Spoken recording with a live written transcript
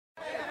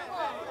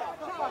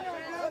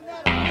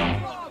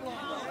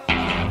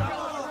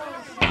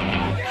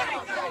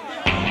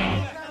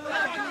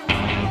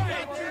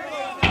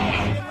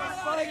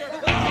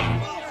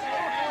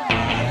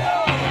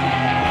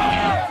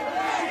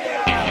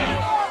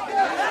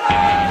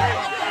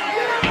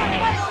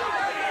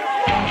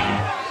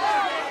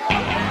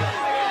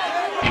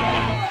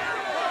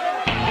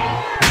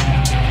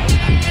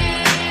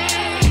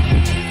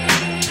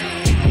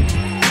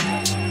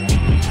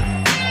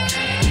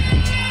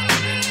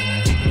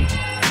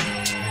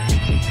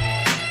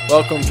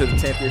Welcome to the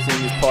 10th Year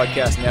Seniors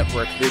Podcast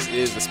Network. This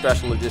is a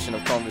special edition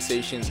of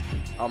Conversations.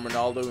 I'm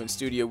Ronaldo. In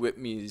studio with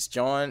me is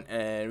John,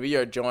 and we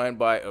are joined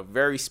by a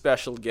very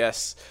special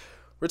guest.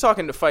 We're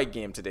talking the fight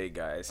game today,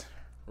 guys.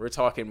 We're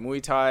talking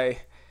Muay Thai.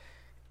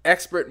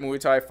 Expert Muay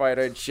Thai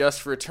fighter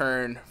just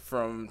returned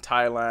from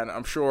Thailand.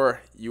 I'm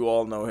sure you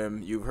all know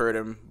him. You've heard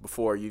him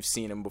before. You've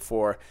seen him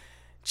before.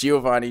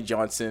 Giovanni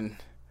Johnson.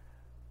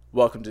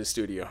 Welcome to the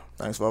studio.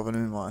 Thanks for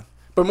having me, man.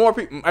 But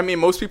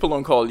most people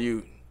don't call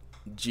you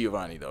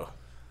Giovanni, though.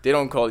 They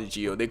don't call you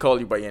Gio. They call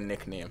you by your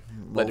nickname.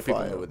 Let the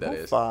people know what that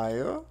is.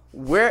 Fire.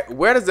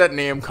 Where does that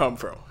name come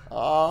from?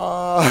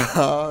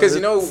 Because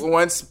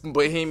once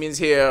Bohemians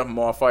hear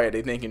more fire,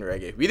 they thinking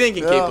reggae. We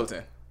thinking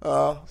Capleton.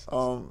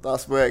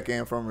 That's where it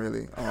came from,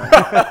 really.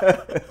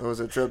 It was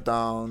a trip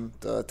down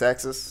to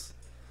Texas.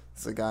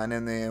 It's a guy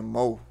named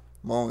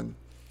Moen.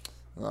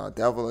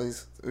 Devil.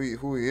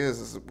 Who he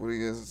is what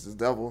he is the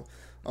devil.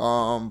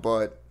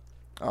 But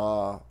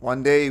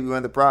one day we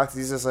went to practice.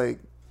 He's just like,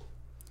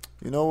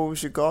 you know what we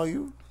should call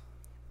you?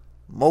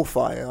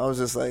 Mofire. I was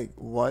just like,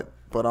 what?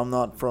 But I'm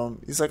not from.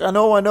 He's like, I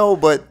know,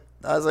 but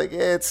I was like,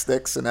 yeah, it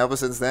sticks. And ever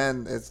since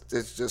then, it's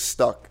just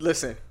stuck.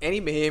 Listen, any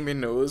Bahamian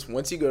knows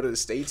once you go to the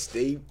States,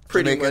 they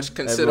pretty Jamaican. much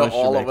consider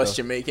all of us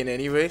Jamaican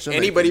anyway. Jamaican.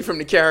 Anybody from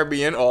the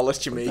Caribbean, all us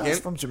Jamaican. That's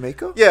from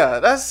Jamaica? Yeah,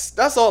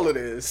 that's all it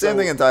is. Same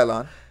thing in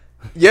Thailand.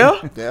 Yeah?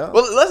 Yeah.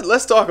 Well,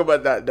 let's talk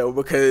about that, though,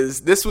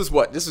 because this was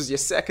your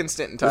second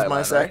stint in Thailand, This is my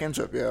right? second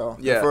trip, yeah.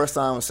 Yeah. The first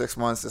time was 6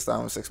 months. This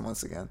time was 6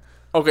 months again.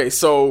 Okay,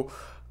 so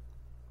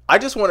I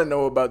just want to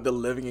know about the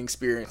living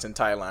experience in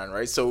Thailand,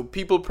 right? So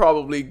people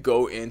probably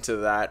go into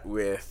that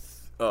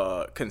with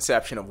a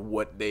conception of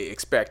what they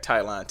expect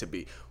Thailand to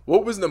be.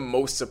 What was the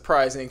most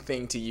surprising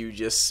thing to you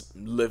just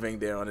living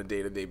there on a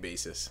day-to-day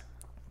basis?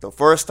 The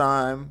first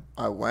time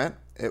I went,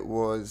 it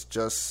was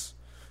just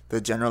the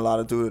general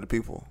attitude of the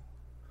people.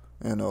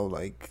 You know,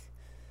 like,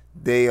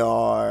 they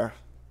are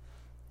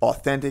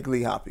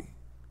authentically happy.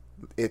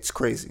 It's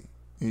crazy.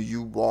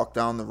 You walk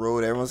down the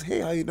road, everyone's,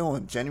 hey, how you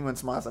doing? Genuine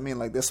smiles. I mean,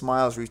 like, their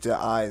smiles reach their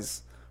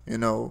eyes. You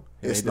know,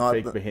 it's not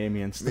fake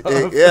Bahamian stuff.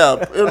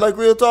 Like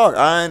real talk.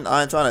 I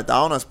ain't trying to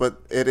down us,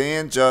 but it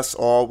ain't just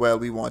all, well,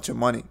 we want your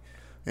money.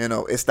 You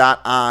know, it's that,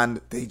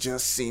 and they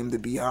just seem to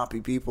be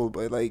happy people.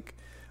 But like,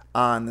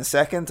 on the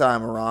second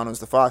time around, it was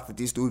the fact that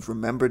these dudes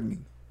remembered me.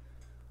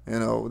 You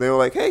know, they were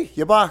like, hey,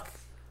 you're back.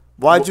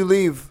 Why'd you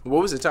leave?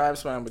 What was the time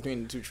span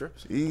between the two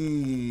trips?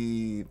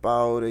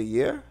 About a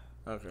year.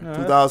 Okay.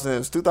 It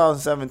was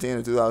 2017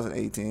 and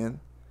 2018,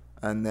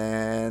 and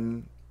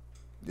then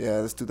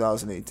it's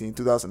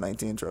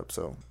 2019 trip.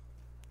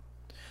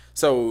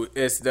 So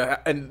it's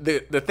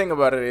the thing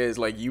about it is,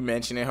 like you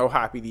mentioning how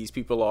happy these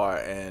people are,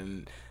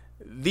 and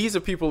these are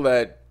people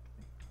that,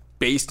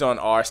 based on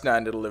our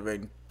standard of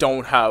living,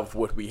 don't have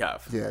what we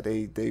have. Yeah,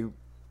 they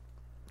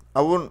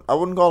I wouldn't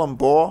call them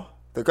poor.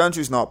 The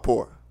country's not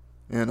poor.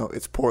 You know,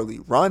 it's poorly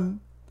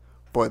run,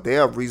 but they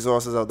have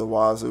resources out the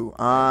wazoo.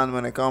 And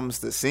when it comes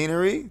to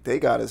scenery, they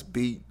got us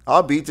beat.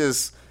 Our beach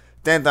is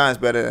 10 times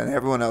better than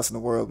everyone else in the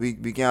world. We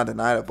can't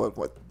deny it. But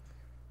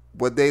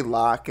what they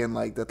lack in,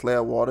 like, the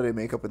clear water they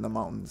make up in the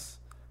mountains.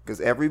 Because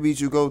every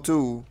beach you go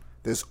to,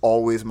 there's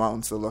always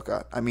mountains to look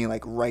at. I mean,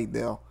 like, right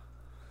there.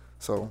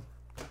 So,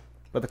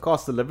 But the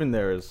cost of living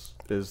there is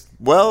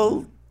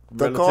well,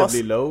 the relatively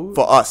cost low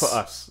for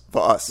us.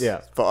 For us. Yeah.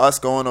 For us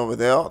going over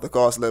there, the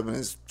cost of living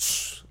is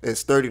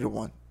 30 to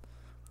 1.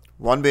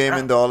 $1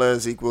 Bahamian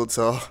is equal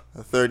to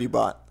 30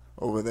 baht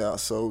over there.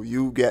 So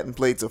you getting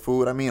plates of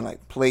food. I mean,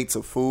 like, plates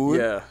of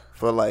food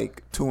for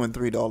like $2 and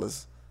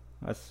 $3.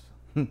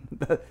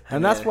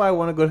 That's why I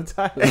want to go to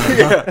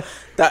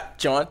Thailand.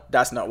 John,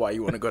 that's not why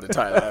you want to go to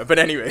Thailand. But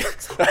anyway,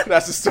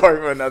 that's a story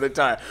for another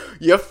time.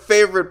 Your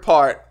favorite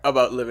part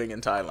about living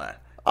in Thailand?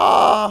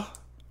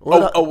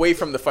 Away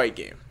from the fight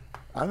game.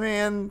 I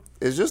mean,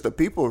 it's just the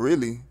people,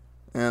 really.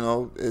 You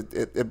know,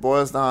 it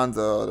boils down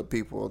to the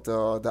people,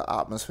 the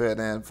atmosphere,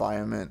 the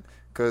environment.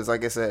 Because,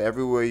 like I said,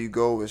 everywhere you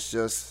go, it's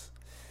just...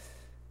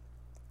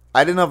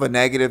 I didn't have a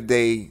negative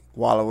day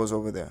while I was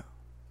over there.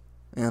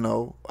 You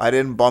know, I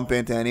didn't bump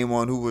into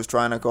anyone who was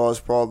trying to cause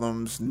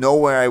problems.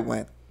 Nowhere I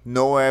went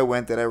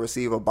did I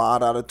receive a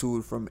bad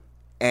attitude from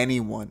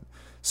anyone.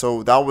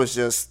 So that was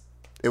just...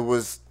 It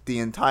was the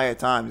entire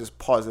time just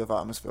positive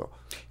atmosphere.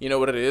 You know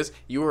what it is?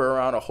 You were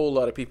around a whole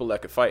lot of people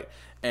that could fight.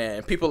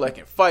 And people that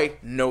can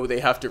fight know they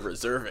have to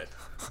reserve it.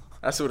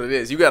 That's what it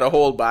is. You got to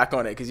hold back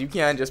on it because you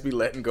can't just be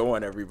letting go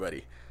on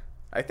everybody.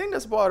 I think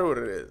that's part of what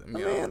it is.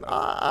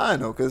 I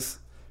know, because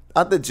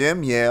at the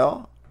gym,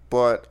 yeah,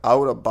 but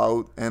out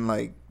about and,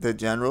 like, the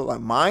general,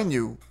 like, mind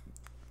you,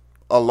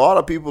 a lot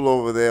of people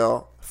over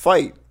there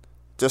fight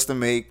just to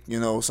make, you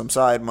know, some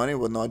side money,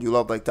 whatnot. You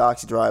love, like,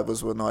 taxi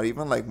drivers, whatnot,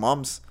 even, like,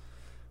 moms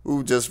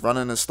who just run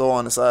in the store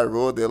on the side of the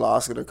road, they'll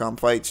ask her to come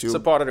fight you. It's a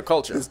part of the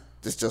culture.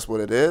 It's just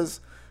what it is.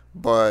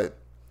 But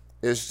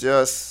it's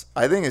just,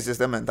 I think it's just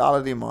their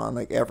mentality, man.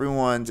 Like,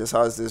 everyone just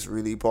has this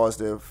really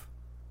positive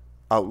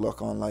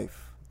outlook on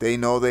life. They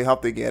know they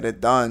have to get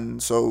it done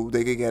so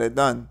they can get it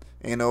done.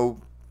 Ain't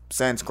no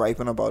sense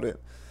griping about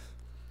it.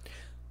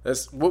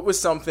 What was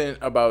something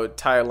about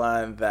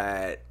Thailand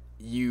that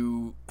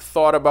you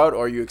thought about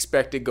or you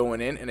expected going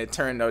in, and it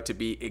turned out to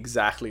be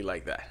exactly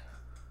like that?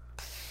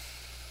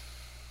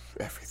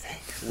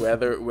 Everything.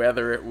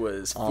 Whether it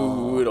was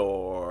food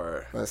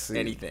or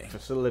anything.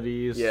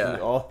 Facilities. Yeah.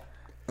 All.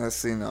 Let's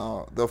see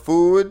now. The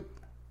food,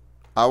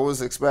 I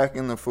was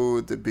expecting the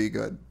food to be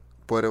good,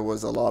 but it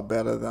was a lot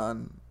better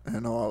than I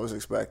was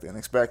expecting.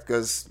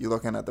 Because you're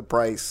looking at the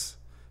price.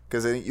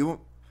 Because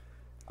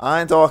I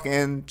ain't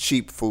talking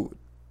cheap food.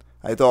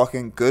 I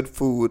talking good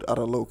food at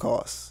a low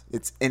cost.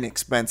 It's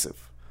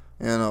inexpensive,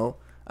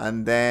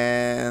 And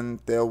then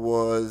there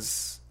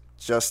was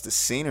just the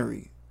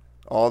scenery,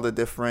 all the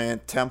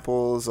different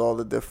temples, all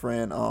the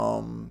different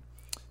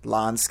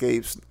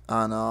landscapes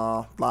and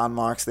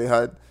landmarks they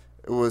had.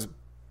 It was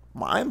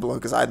mind blowing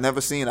because I'd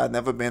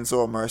never been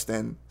so immersed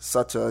in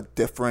such a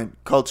different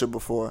culture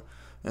before.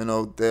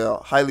 They're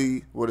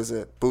highly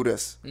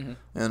Buddhist.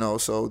 Mm-hmm.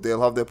 So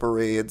they'll have their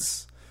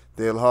parades.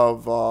 They'll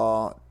have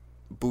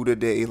Buddha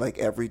Day like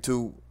every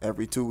two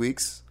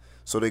weeks.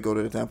 So they go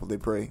to the temple, they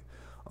pray.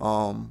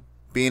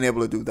 Being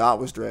able to do that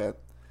was dread.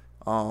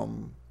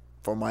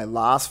 For my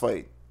last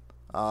fight,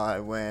 I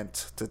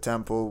went to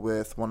temple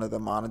with one of the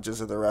managers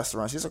of the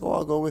restaurant. She's like, "Oh,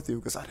 I'll go with you,"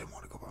 because I didn't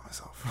want to go by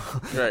myself.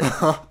 Right.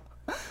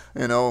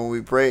 When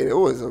we prayed, it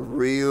was a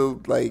real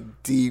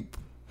deep,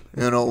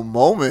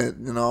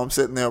 moment. I'm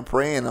sitting there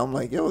praying. I'm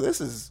like, "Yo,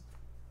 this is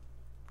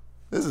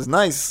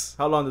nice."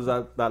 How long does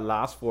that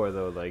last for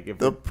though?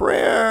 The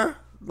prayer,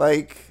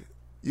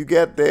 you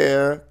get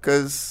there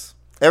because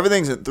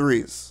everything's in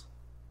threes.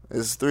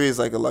 Three is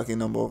like a lucky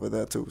number over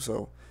there too.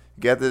 So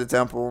you get to the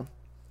temple.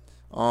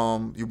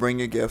 You bring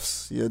your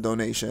gifts, your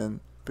donation,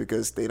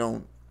 because they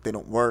don't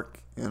work,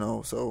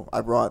 So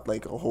I brought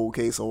a whole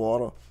case of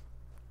water.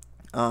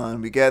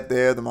 And we get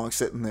there, the monk's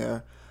sitting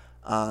there,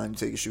 and you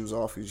take your shoes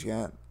off because you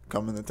can't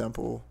come in the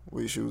temple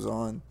with your shoes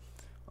on.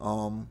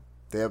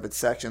 They have it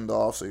sectioned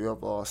off, so you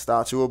have a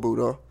statue of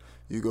Buddha.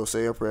 You go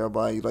say a prayer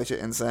by, you light your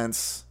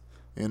incense,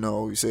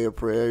 you say a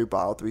prayer, you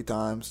bow 3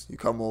 times, you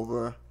come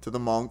over to the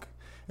monk.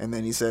 And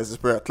then he says his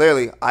prayer.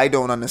 Clearly, I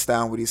don't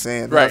understand what he's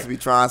saying. It has to be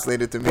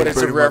translated to me. But it's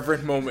a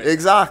reverent moment.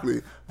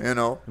 Exactly.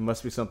 It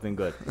must be something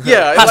good.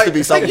 Yeah. It has to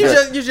be something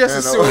good. You just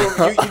assume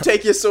you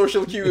take your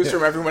social cues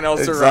from everyone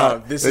else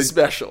around. This is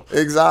special.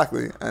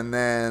 Exactly. And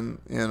then,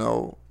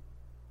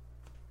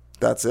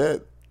 that's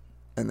it.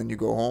 And then you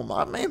go home.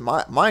 I mean,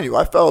 mind you,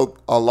 I felt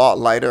a lot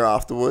lighter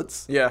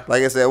afterwards. Yeah.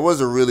 Like I said, it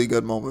was a really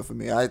good moment for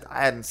me. I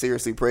hadn't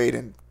seriously prayed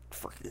in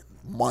freaking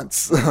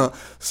months.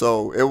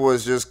 So it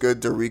was just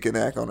good to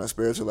reconnect on a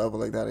spiritual level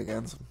like that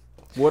again.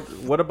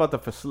 What about the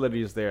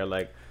facilities there?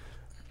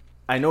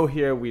 I know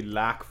here we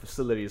lack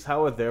facilities.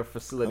 How are their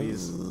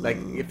facilities?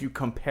 If you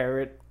compare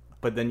it,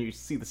 but then you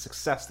see the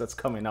success that's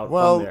coming out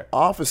from there.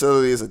 Our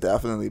facilities are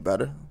definitely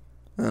better.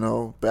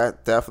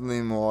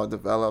 Definitely more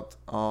developed.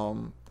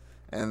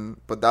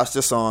 But that's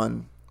just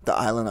on the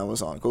island I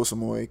was on, Koh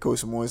Samui. Koh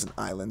Samui is an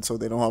island, so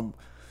they don't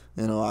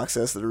have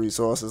access to the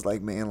resources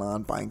like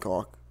mainland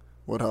Bangkok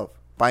would have.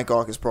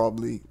 Bangkok is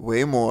probably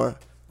way more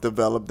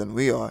developed than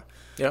we are.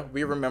 Yeah,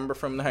 we remember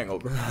from The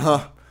Hangover.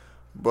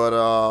 But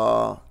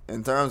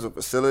in terms of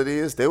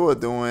facilities, they were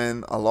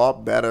doing a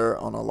lot better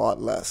on a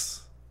lot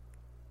less.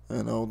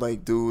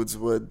 Dudes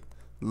would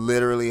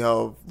literally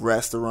have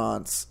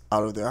restaurants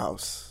out of their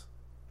house.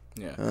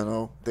 Yeah.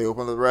 They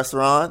open the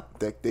restaurant,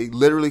 they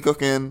literally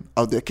cook in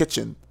out their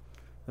kitchen.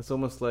 It's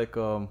almost like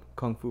Kung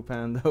Fu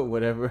Panda,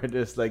 whatever it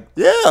is,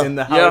 in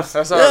the house.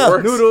 Yeah, that's how it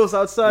works. Noodles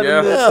outside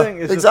of the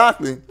thing. It's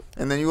exactly.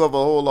 And then you have a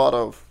whole lot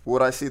of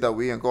what I see that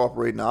we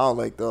incorporate now,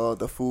 like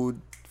the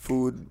food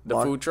food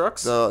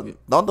trucks?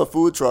 Not the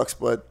food trucks,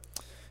 but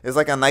it's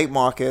like a night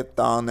market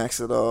down next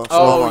to the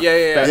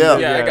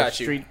yeah, I got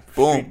you.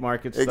 Street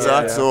market stuff.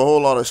 Exactly. Yeah. So a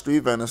whole lot of street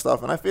vendor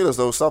stuff, and I feel as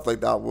though stuff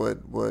like that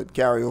would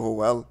carry over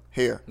well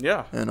here.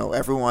 Yeah.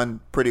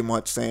 Everyone pretty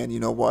much saying, you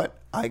know what,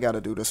 I got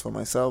to do this for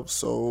myself,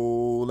 so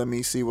let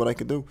me see what I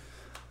can do.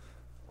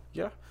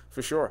 Yeah,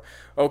 for sure.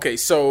 Okay,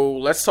 so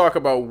let's talk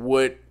about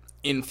what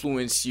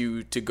influenced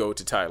you to go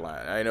to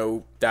Thailand. I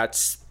know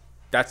that's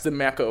the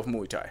mecca of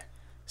Muay Thai.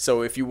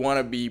 So if you want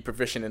to be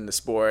proficient in the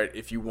sport,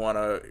 if you want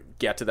to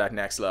get to that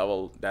next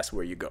level, that's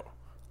where you go.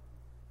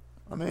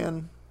 I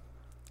mean,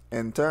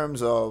 in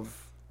terms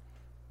of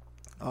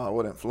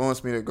what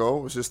influenced me to go,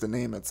 was just the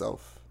name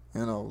itself.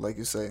 Like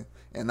you say.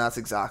 And that's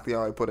exactly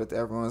how I put it to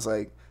everyone. It's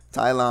like,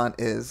 Thailand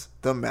is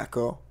the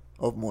mecca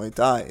of Muay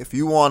Thai. If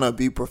you want to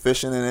be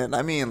proficient in it, and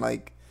I mean,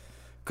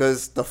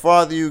 because the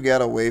farther you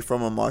get away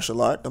from a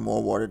martial art, the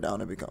more watered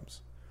down it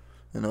becomes.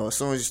 As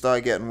soon as you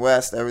start getting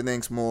west,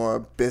 everything's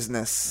more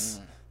business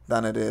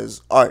than it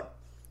is art.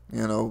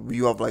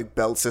 You have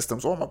belt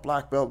systems. Oh, I'm a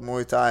black belt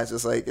Muay Thai. It's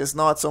just it's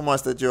not so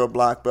much that you're a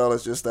black belt.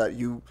 It's just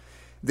that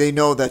they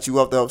know that you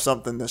have to have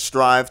something to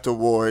strive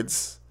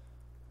towards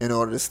in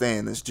order to stay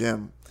in this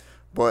gym.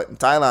 But in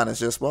Thailand, it's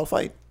just,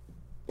 fight.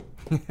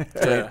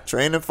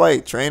 Train and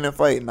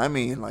fight. And I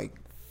mean,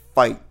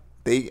 fight.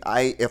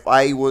 If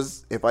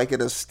I could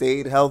have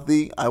stayed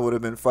healthy, I would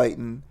have been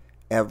fighting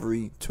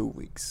every 2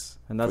 weeks.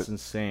 And that's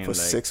insane. For like,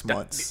 6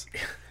 months.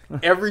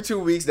 Every 2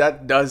 weeks,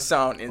 that does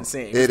sound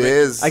insane. It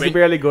is. I can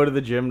barely go to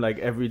the gym like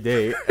every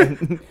day,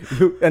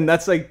 and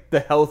that's like the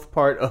health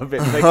part of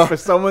it. Like for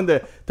someone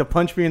to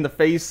punch me in the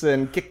face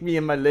and kick me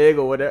in my leg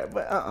or whatever,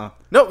 but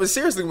No, but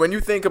seriously, when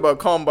you think about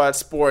combat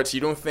sports, you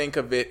don't think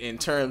of it in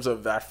terms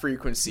of that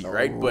frequency,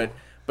 right?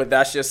 But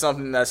that's just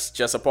something that's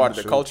just a part of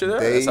the culture there.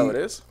 That's how it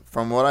is.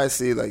 From what I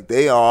see, like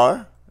they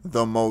are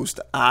the most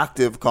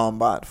active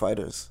combat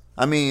fighters.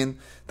 I mean,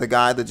 the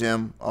guy at the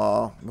gym,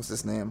 what's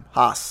his name?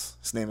 Haas.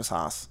 His name is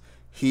Haas.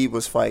 He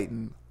was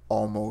fighting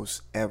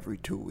almost every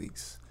 2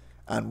 weeks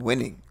and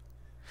winning.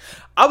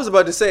 I was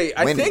about to say,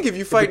 I think if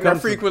you fight that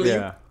frequently,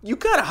 you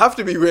kind of have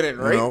to be winning,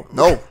 right?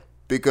 No,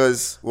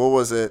 because what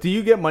was it? do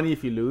you get money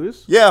if you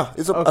lose? Yeah,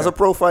 as a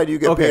pro fighter, you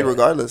get paid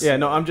regardless. Yeah,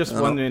 no, I'm just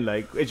wondering,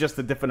 like, it's just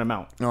a different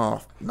amount.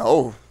 No.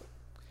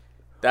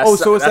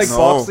 So it's like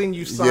boxing,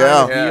 you sign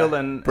a deal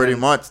and... Pretty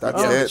much,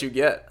 that's it. What you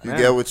get. You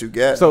get what you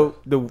get. So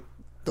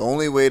the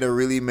only way to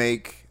really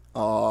make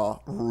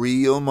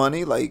real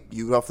money, like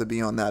you have to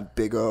be on that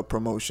bigger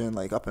promotion,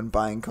 like up in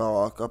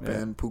Bangkok, up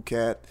in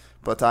Phuket,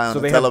 but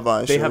on the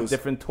televised shows. They have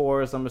different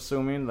tours, I'm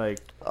assuming, like,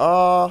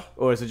 or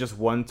is it just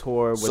one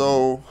tour?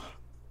 So,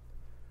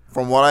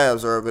 from what I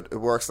observe, it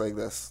works like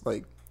this.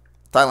 Like,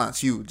 Thailand's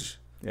huge.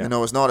 Yeah. You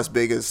know, it's not as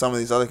big as some of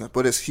these other countries,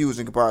 but it's huge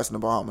in comparison to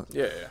Bahamas.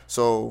 Yeah.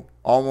 So,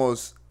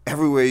 almost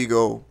everywhere you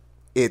go,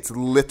 it's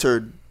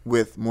littered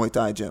with Muay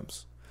Thai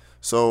gyms.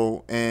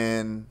 So,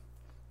 in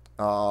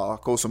Koh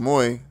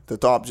Samui, the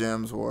top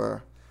gyms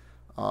were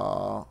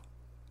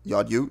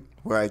Yod Ute,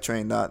 where I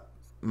trained at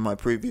in my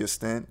previous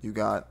stint. You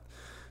got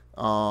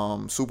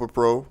Super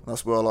Pro,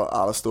 that's where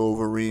Alistair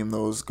Overeem,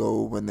 those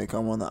go when they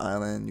come on the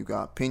island. You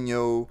got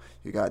Pino,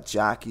 you got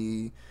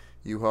Jackie,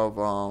 you have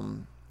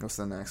what's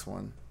the next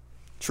one?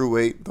 True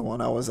 8, the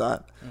one I was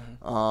at.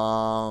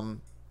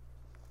 And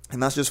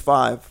that's just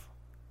 5.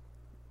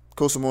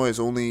 Koh Samui is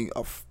only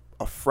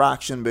a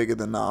fraction bigger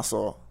than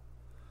Nassau.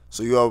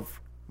 So you have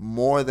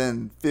more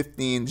than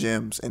 15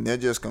 gyms, and they're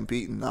just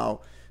competing. Now,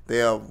 they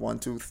have 1,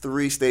 2,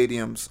 3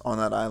 stadiums on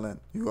that island.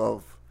 You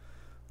have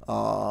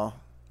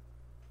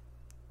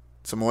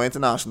Samui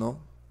International,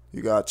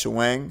 you got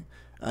Chaweng,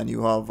 and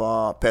you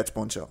have Pets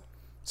Poncho.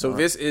 So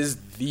this is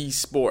the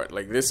sport.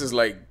 Like, this is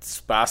like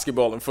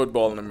basketball and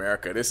football in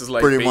America. This is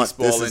like Pretty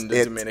baseball in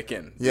the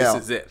Dominican. Yeah.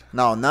 This is it.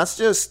 Now, and that's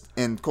just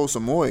in Koh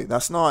Samui.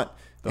 That's not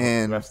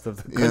the rest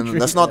of the country.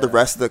 That's not the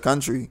rest of the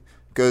country.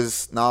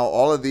 Because now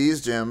all of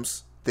these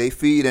gyms, they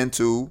feed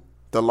into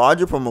the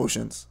larger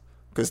promotions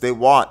because they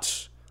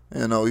watch.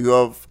 You know, you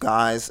have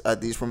guys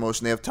at these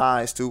promotions, they have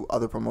ties to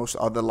other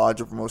promotions, other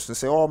larger promotions.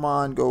 Say, oh,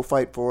 man, go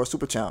fight for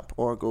Super Champ,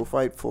 or go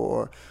fight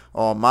for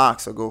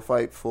Max, or go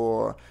fight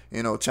for,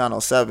 Channel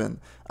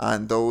 7.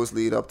 And those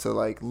lead up to,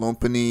 like,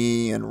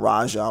 Lumpini and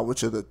Raja,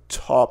 which are the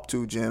top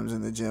 2 gyms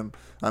in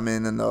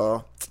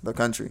the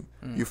country.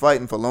 You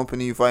fighting for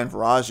Lumpini, you fighting for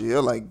Raja,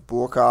 you're like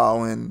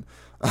Burkau and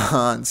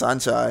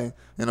Sanchai.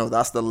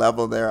 That's the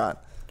level they're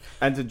at.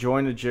 And to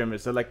join the gym,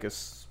 is there like a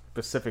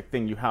specific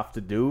thing you have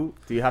to do?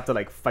 Do you have to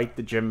like fight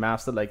the gym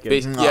master? Like,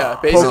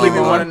 basically, we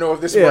want to know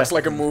if this works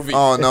like a movie.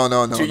 Oh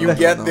no! So you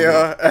get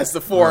there as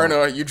the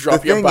foreigner, you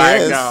drop your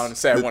bag down and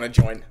say, "I want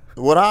to join."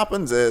 What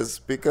happens is,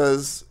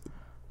 because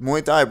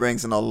Muay Thai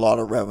brings in a lot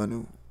of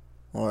revenue,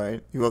 all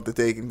right, you have to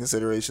take in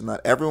consideration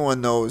that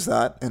everyone knows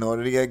that in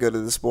order to get good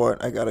at the sport,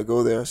 I gotta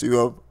go there. So you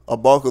have a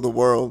bulk of the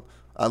world,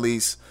 at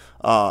least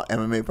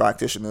MMA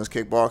practitioners,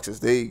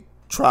 kickboxers, they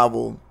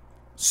travel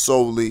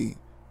solely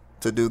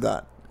to do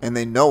that, and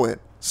they know it,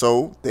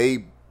 so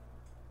they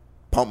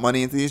pump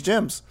money into these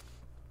gyms,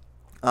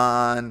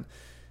 and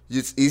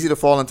it's easy to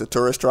fall into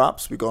tourist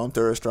traps. We call them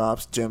tourist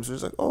traps. Gyms are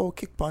just like, oh,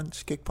 kick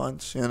punch,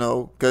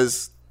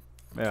 because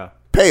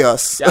pay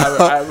us.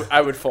 Yeah,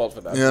 I would fall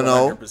for that.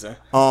 100%.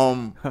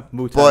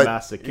 Muay Thai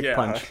master, kick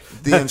punch.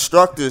 The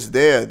instructors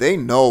there, they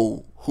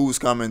know who's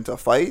coming to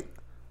fight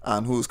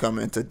and who's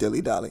coming to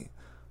dilly dally.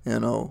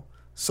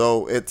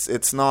 So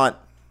it's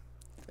not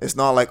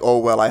like, oh,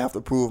 well, I have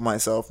to prove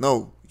myself.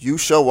 No, you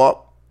show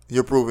up,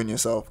 you're proving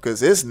yourself,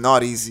 because it's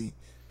not easy.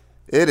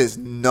 It is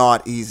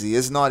not easy.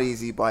 It's not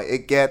easy, but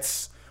it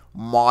gets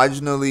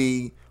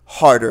marginally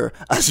harder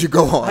as you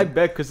go on. I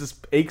bet, because it's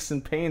aches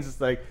and pains.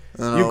 It's like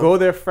you go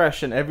there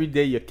fresh, and every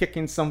day you're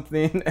kicking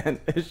something, and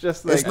it's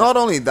just like... It's not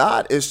only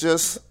that, it's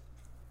just...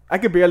 I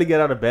could barely get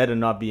out of bed and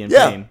not be in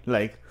pain.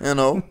 Like,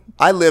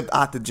 I lived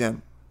at the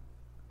gym.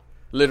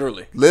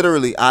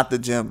 Literally at the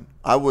gym.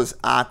 I was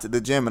at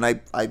the gym,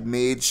 and I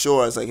made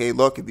sure, I was like, hey,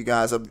 look, if you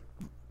guys have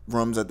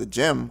rooms at the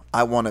gym,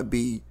 I want to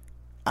be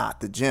at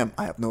the gym.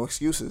 I have no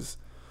excuses.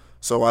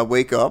 So I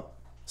wake up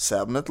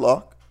 7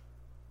 o'clock.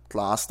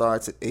 Class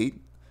starts at 8.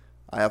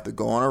 I have to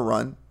go on a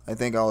run. I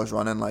think I was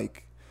running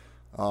like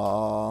 10,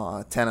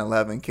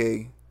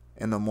 11K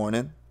in the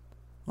morning.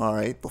 All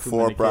right,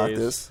 before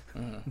practice.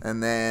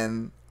 And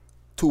then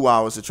 2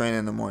 hours of training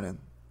in the morning.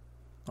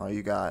 All right,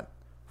 you got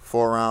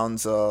 4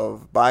 rounds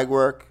of bag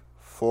work,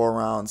 4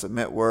 rounds of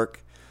mitt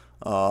work,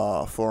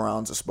 4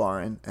 rounds of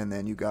sparring, and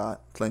then you got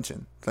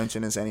clinching.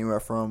 Clinching is anywhere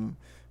from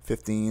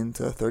 15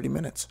 to 30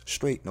 minutes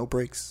straight, no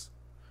breaks.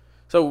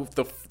 So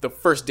the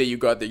first day you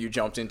got there, you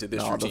jumped into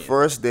this No, routine. the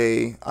first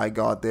day I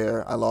got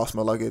there, I lost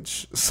my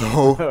luggage.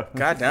 So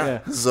God damn. Yeah.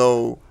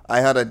 so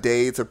I had a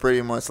day to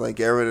pretty much like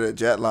get rid of the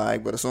jet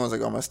lag. But as soon as I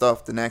got my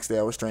stuff, the next day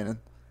I was training.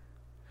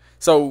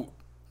 So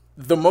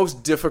the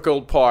most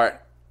difficult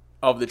part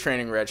of the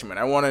training regimen,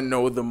 I want to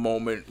know the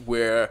moment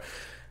where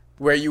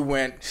you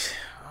went,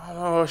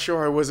 oh,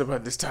 sure, it was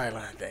about this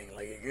Thailand thing.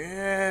 Like,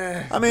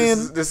 I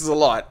mean, this is a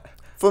lot.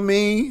 For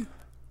me,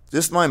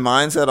 just my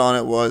mindset on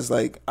it was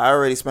like, I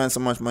already spent so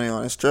much money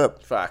on this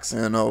trip. Facts.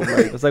 You know,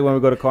 like It's like when we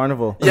go to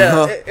Carnival.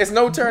 Yeah, it's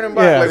no turning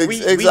back. Yeah.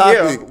 Like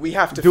Exactly. we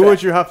have to Do fat.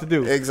 what you have to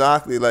do.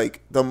 exactly,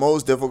 like the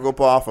most difficult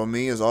part for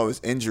me is always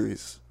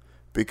injuries,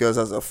 because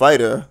as a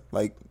fighter,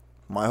 like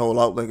my whole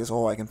outlook is,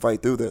 oh, I can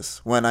fight through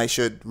this, when I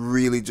should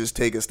really just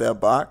take a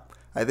step back.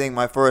 I think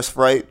my first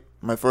fight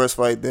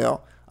there,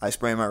 I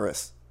sprained my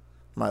wrist,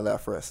 my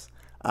left wrist,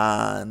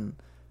 and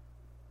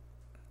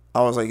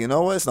I was like, you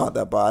know what, it's not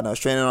that bad. And I was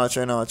training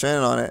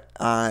on it,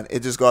 and it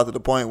just got to the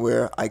point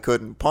where I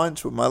couldn't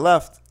punch with my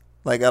left,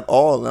 like at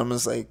all. And I'm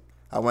just like,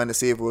 I went to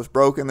see if it was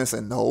broken. They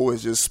said, no,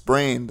 it's just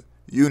sprained.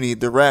 You need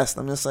the rest.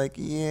 I'm just like,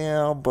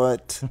 yeah,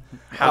 but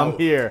I'm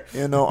here.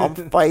 you know, I'm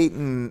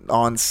fighting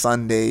on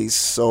Sundays.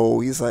 So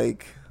he's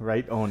like,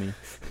 Right, Oni.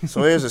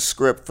 so here's a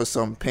script for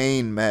some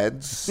pain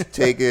meds.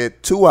 Take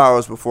it 2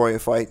 hours before you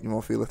fight. You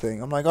won't feel a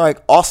thing. I'm like, all right,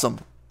 awesome.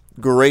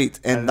 Great.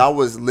 And that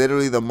was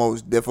literally the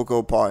most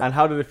difficult part. And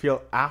how did it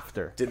feel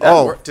after? Did that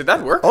Oh. work? Did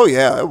that work? Oh,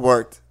 yeah, it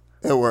worked.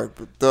 It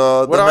worked.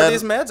 But What are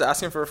these meds?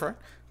 Asking for a friend.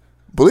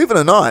 Believe it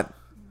or not,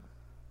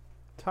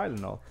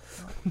 Tylenol.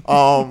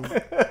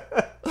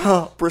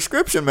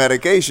 prescription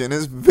medication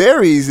is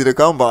very easy to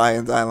come by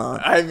in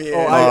Thailand. I mean, Oh,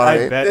 I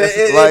Alright. bet.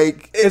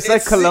 It's It's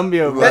like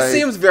Colombia. That like-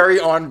 seems very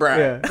on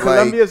brand. Yeah.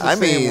 Colombia's the I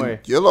same mean, way.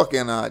 you're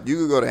looking at, you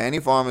could go to any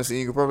pharmacy,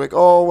 you could probably like,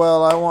 oh,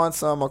 well, I want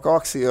some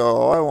Acoxia,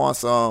 or I want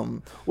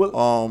some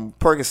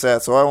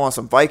Percocets, or I want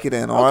some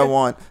Vicodin, or I Okay.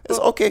 want, it's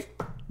okay.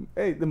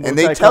 Hey, the And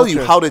they tell you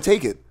multicultural- how to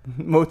take it.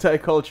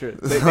 multicultural.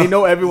 They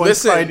know everyone's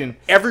Listen, fighting.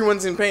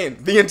 everyone's in pain.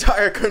 The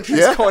entire country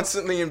is Yeah.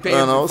 constantly in pain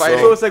I know, from so- fighting.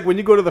 So it's like when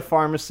you go to the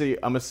pharmacy,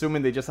 I'm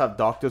assuming they just have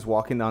doctors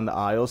walking down the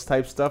aisles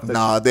type stuff.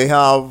 Nah, they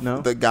have No?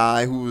 the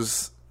guy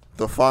who's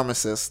the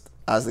pharmacist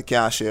as the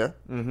cashier.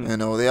 Mm-hmm. You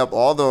know, they have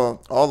all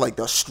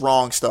the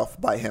strong stuff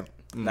by him.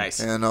 Nice.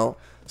 You know,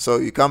 so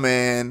you come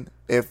in.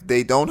 If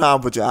they don't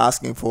have what you're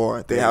asking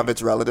for, they have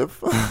its relative.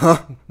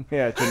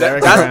 Yeah,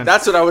 generic That, brand.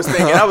 that's what I was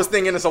thinking. I was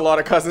thinking it's a lot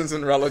of cousins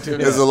and relatives.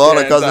 There's a lot here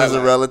of in cousins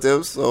and Thailand.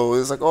 relatives, so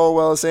it's like, oh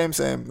well, same.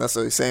 That's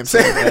the same.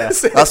 Yeah.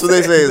 That's what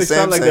they say. They Same.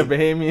 sound like they're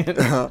Same.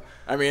 Bahamian.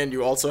 I mean,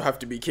 you also have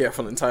to be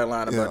careful in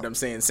Thailand about Yeah. them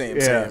saying same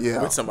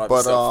Yeah, with some other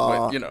stuff.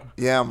 But, you know.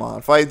 yeah,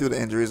 man, fighting through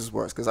the injuries is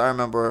worse. Because I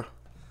remember,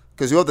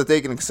 because you have to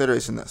take into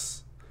consideration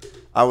this.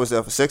 I was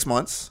there for 6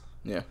 months.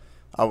 Yeah.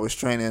 I was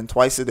training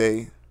twice a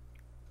day,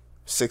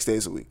 6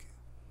 days a week.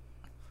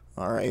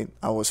 All right,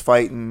 I was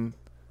fighting.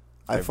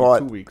 I Every fought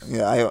 2 weeks.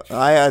 Yeah,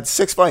 I had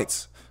 6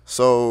 fights.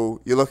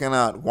 So you're looking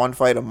at 1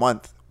 fight a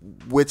month,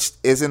 which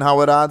isn't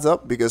how it adds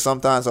up, because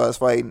sometimes I was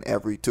fighting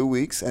every 2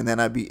 weeks, and then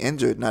I'd be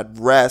injured and I'd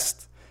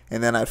rest,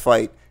 and then I'd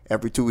fight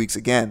every 2 weeks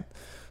again.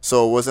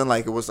 So it wasn't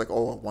like,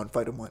 oh, 1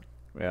 fight a month.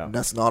 Yeah.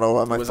 That's not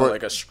all. It wasn't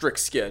like a strict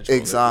schedule.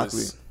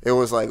 Exactly. It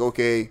was like,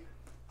 okay,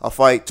 a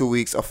fight 2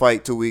 weeks, a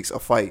fight 2 weeks, a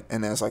fight,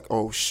 and then it's like,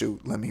 oh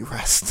shoot, let me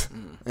rest.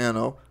 You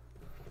know.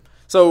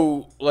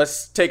 So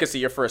let's take us to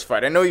your first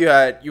fight. I know you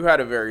had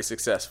a very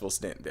successful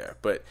stint there,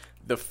 but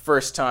the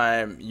first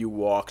time you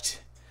walked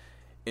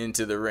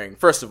into the ring,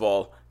 first of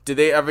all, did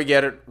they ever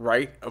get it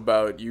right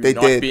about you They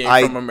not did. being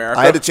I, from America?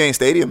 I had to change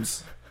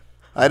stadiums.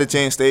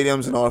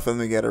 in order for them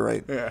to get it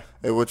right. Yeah.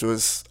 Which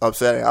was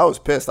upsetting. I was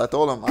pissed. I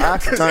told them, I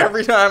actually Because turned,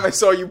 every time I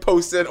saw you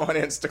post it on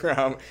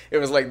Instagram, it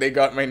was like they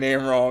got my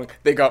name wrong,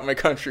 they got my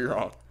country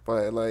wrong.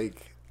 but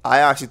like, I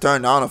actually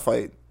turned down a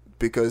fight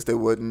because they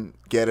wouldn't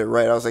get it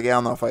right. I was like, yeah,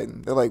 I'm not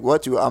fighting. They're like,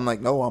 what? I'm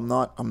like, no, I'm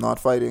not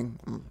fighting.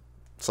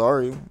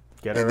 Sorry.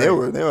 Get it And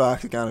right. they were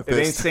actually kind of It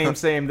ain't pissed.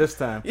 same this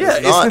time. Yeah,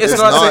 It's it's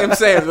not. not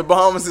same. The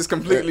Bahamas is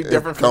completely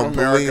different from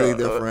completely America.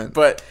 different.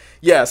 But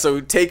yeah, so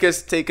take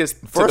us to the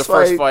first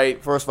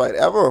fight. First fight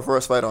ever, or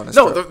first fight on this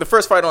No, trip? the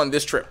first fight on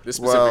this trip, this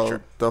specific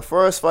trip. The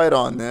first fight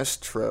on this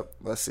trip,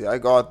 let's see, I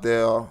got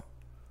there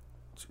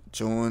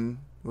June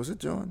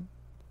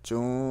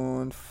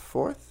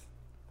 4th?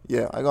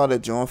 Yeah, I got there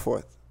June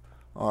 4th.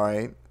 All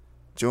right.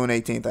 June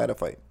 18th, I had a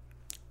fight.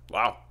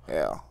 Wow.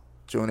 Yeah.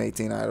 June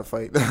 18th, I had a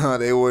fight.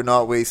 They were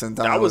not wasting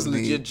time. That was with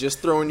me. legit just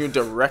throwing you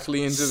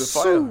directly into the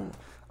fight.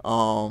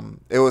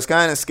 It was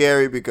kind of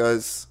scary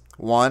because,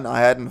 one, I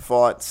hadn't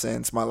fought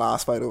since my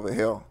last fight over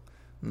here.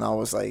 And that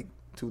was like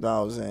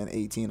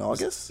 2018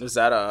 August. Is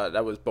that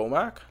was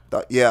Bomac?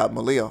 Yeah,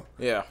 Malia.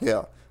 Yeah.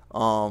 Yeah.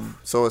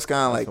 So it's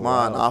kind of like, a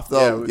man, while.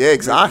 after Yeah,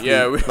 exactly.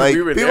 we were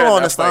people there don't in that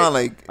understand. fight.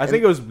 Like, I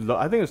think it was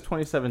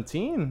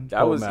 2017.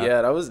 That was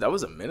Matt. that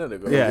was a minute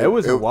ago. Yeah, it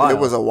was a while. It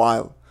was a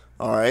while.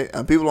 All right,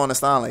 and people don't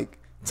understand, like,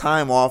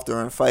 time off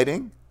during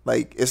fighting.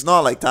 Like, it's not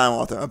like time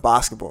off during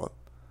basketball.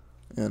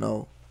 You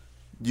know,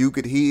 you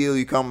could heal,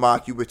 you come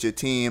back, you with your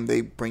team,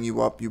 they bring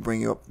you up,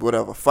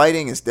 whatever.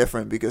 Fighting is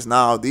different because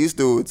now these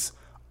dudes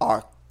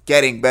are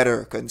getting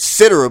better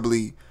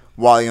considerably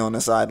while you're on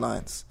the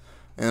sidelines,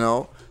 you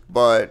know.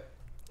 But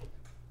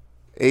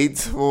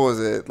 12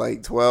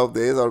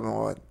 days? I've been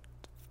what?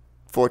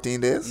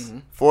 14 days? Mm-hmm.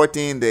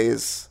 14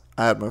 days,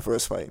 I had my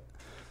first fight.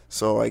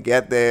 So I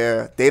get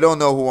there. They don't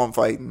know who I'm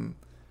fighting.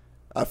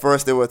 At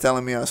first, they were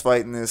telling me I was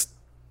fighting this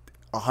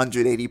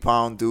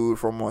 180-pound dude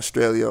from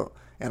Australia.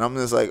 And I'm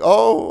just like,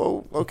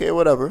 oh, okay,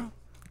 whatever.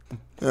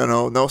 You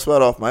know, no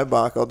sweat off my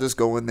back. I'll just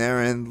go in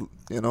there and,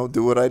 you know,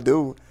 do what I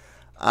do.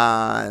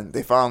 And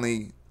they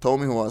finally told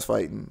me who I was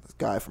fighting. This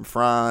guy from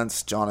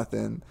France,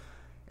 Jonathan.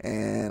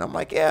 And I'm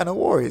like, yeah, no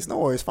worries,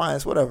 fine,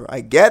 it's whatever. I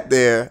get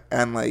there,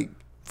 and, like,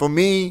 for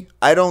me,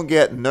 I don't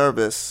get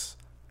nervous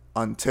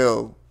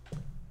until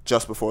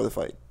just before the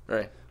fight.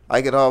 Right.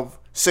 I get off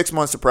 6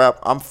 months to prep.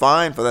 I'm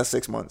fine for that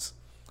 6 months.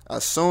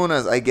 As soon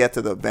as I get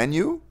to the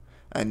venue,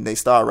 and they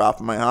start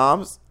wrapping my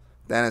arms,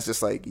 then it's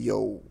just like,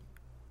 yo,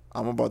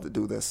 I'm about to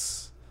do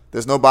this.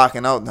 There's no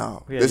backing out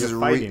now. Yeah, this is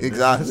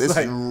exactly. This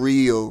is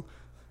real,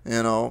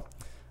 you know.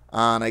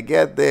 And I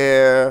get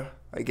there,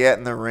 I get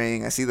in the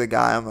ring, I see the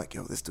guy. I'm like,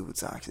 yo, this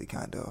dude's actually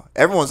kind of.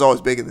 Everyone's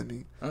always bigger than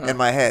me in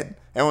my head.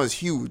 Everyone's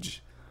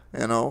huge,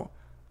 you know.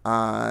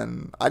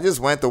 And I just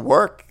went to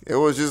work. It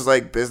was just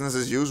like business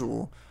as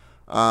usual.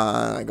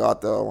 And I got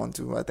the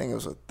 1-2. I think it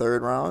was a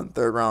third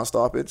round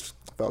stoppage.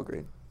 Felt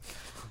great.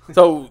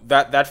 So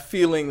that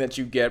feeling that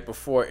you get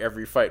before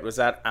every fight, was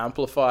that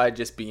amplified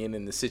just being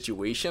in the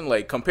situation?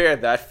 Like, compare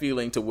that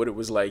feeling to what it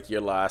was like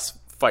your last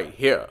fight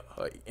here.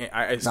 Like,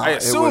 I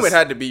assume it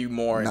had to be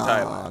more in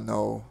Thailand.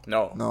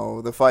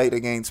 No. The fight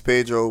against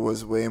Pedro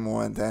was way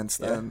more intense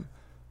than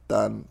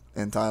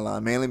in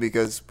Thailand, mainly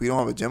because we don't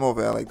have a gym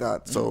over there like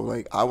that. So,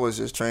 like, I was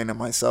just training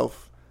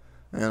myself.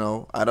 You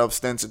know, I'd have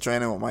stints of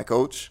training with my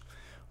coach.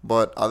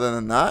 But other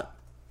than that,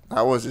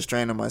 I was just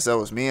training myself.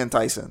 It was me and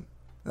Tyson.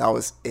 That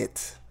was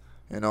it.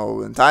 You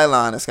know, in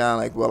Thailand, it's kind of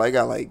like, well, I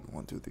got like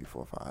 1, 2, 3,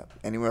 4, 5.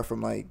 Anywhere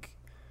from like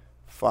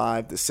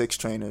 5 to 6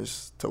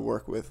 trainers to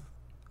work with,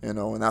 you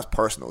know, and that's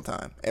personal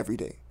time every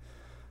day.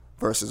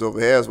 Versus over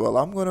here as well,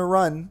 I'm going to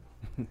run.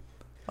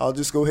 I'll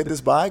just go hit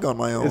this bag on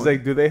my own. It's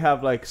like, do they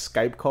have like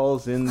Skype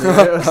calls in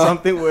there or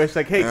something where it's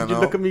like, hey, could you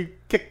look at me,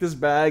 kick this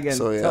bag and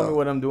tell me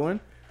what I'm doing?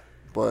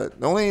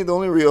 But the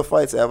only real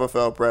fights I ever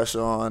felt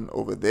pressure on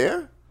over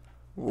there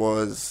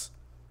was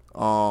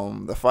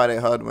the fight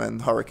I had when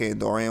Hurricane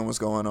Dorian was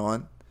going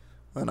on,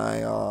 and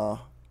I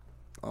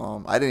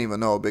didn't even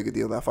know how big a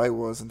deal that fight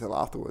was until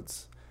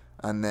afterwards.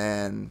 And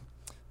then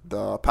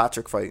the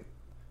Patrick fight,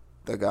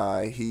 the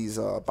guy, he's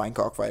a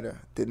Bangkok fighter,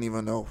 didn't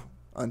even know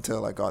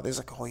until I got. He's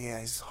like, oh yeah,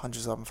 he's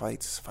 100-something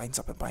fights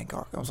up in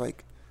Bangkok. I was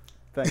like,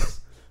 thanks.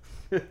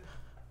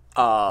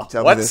 Tell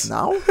me this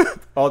now?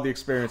 All the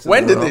experiences.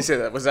 When did they say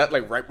that? Was that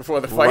like right before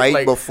the fight?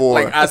 Right before.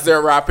 Like as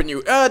they're wrapping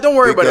you. Don't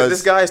worry about it.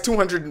 This guy is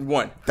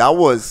 201. That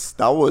was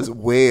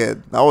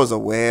weird. That was a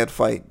weird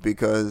fight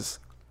because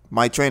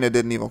my trainer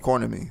didn't even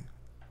corner me.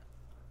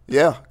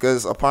 Yeah,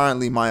 because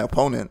apparently my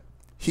opponent,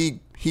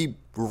 he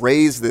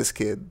raised this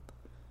kid.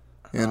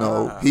 You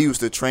know, he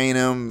used to train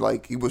him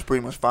like he was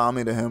pretty much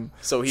family to him.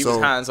 So he was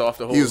hands off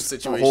the whole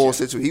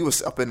situation. He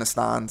was up in the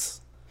stands.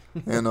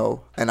 You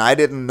know, and I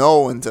didn't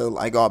know until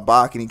I got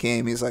back and he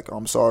came. He's like,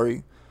 I'm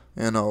sorry,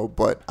 you know,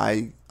 but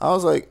I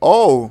was like,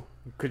 oh.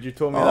 Could you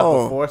told me that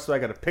before, so I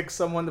got to pick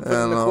someone to put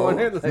in the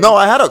corner? Like, no,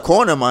 I had a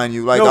corner, mind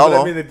you. Like, no,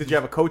 but I mean, did you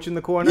have a coach in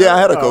the corner? Yeah, I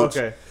had a coach.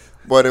 Okay.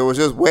 But it was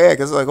just weird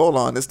because it's like, hold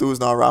on, this dude's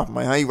not wrapping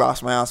my hand. He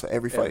wraps my ass for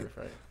every fight.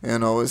 You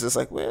know, it's just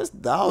like, where's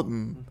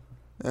Dowden?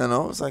 You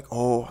know, it's like,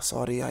 oh,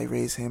 sorry, I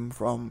raised him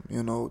from,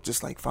 you know,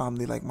 just like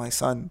family, like my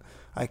son.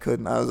 I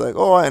couldn't. I was like,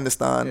 oh, I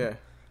understand. Yeah.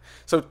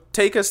 So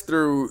take us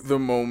through the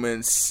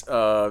moments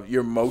of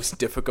your most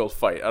difficult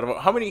fight.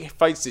 How many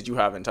fights did you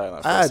have in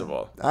Thailand, first of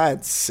all? I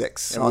had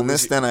 6. On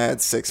this stint, I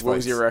had 6 fights. What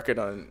was your record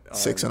on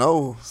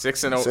 6-0.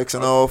 6-0.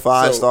 6-0,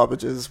 5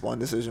 stoppages, 1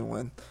 decision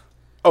win.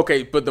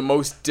 Okay, but the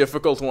most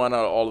difficult one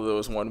out of all of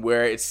those, one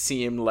where it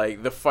seemed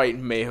like the fight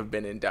may have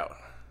been in doubt.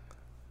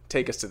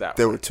 Take us to that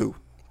There one. were 2.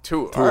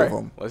 2 Two of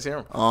them. Let's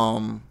hear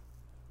them.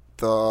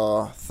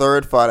 The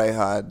third fight I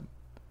had,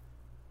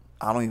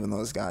 I don't even know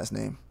this guy's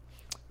name,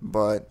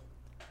 but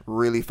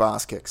really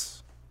fast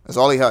kicks. That's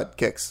all he had,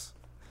 kicks.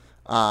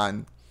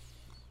 And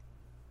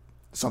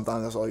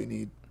sometimes that's all you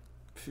need.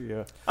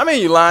 Yeah. I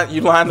mean, you land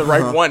the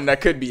right one.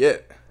 That could be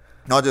it.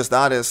 Not just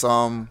that, is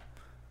so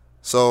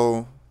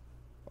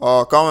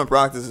common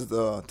practice is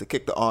to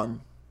kick the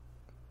arm.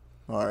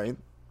 All right.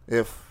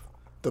 If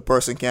the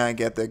person can't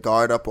get their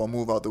guard up or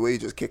move out the way, you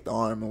just kick the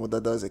arm, and what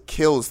that does, it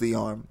kills the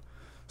arm.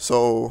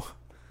 So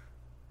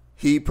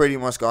he pretty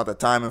much got the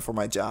timing for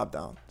my jab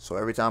down. So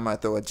every time I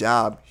throw a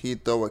jab,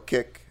 he'd throw a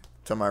kick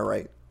to my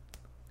right.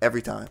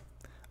 Every time.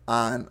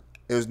 And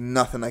there was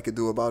nothing I could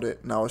do about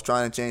it. And I was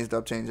trying to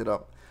change it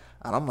up.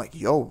 And I'm like,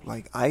 yo,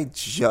 like, I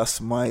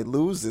just might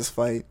lose this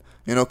fight.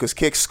 You know, because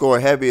kicks score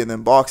heavier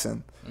than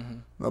boxing.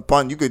 Mm-hmm. The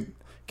punch, you could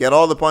get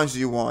all the punches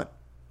you want.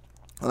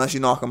 Unless you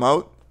knock them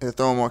out and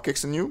throw more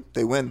kicks than you,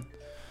 they win.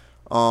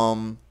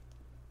 So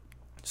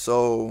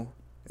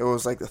it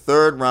was like the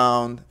third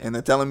round, and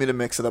they're telling me to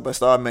mix it up. I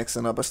started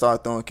mixing up. I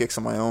started throwing kicks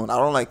on my own. I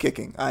don't like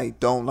kicking. I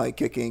don't like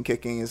kicking.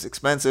 Kicking is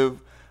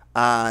expensive,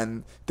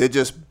 and they're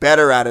just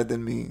better at it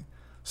than me.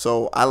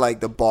 So I like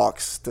the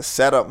box to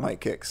set up my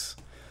kicks.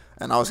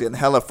 And I was getting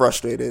hella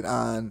frustrated,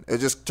 and it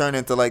just turned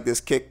into like this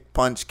kick,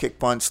 punch,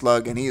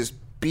 slug, and he is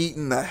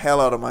beating the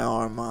hell out of my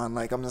arm, man.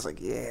 Like, I'm just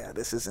like, yeah,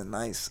 this isn't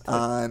nice.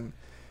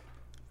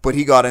 But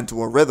he got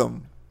into a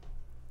rhythm,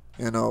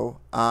 and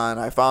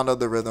I found out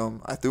the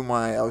rhythm. I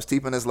was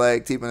teeping his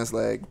leg,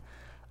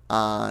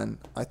 and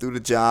I threw the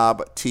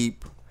jab,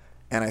 teep,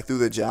 and I threw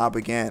the jab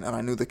again, and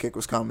I knew the kick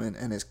was coming,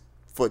 and his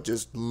foot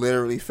just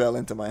literally fell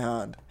into my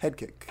hand. Head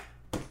kick.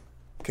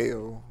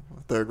 KO.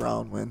 Third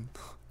round win.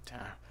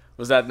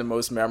 Was that the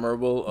most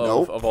memorable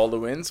of all the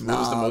wins? What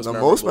was the most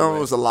memorable? The most memorable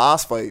was the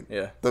last fight.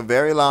 Yeah. The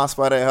very last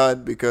fight I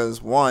had,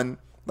 because one,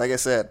 like I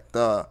said,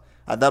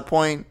 at that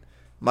point,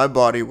 my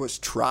body was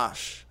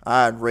trash.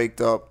 I had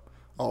raked up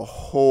a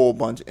whole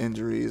bunch of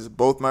injuries.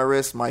 Both my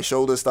wrists, my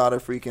shoulders started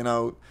freaking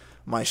out.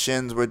 My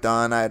shins were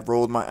done. I had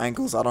rolled my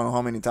ankles I don't know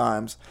how many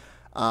times.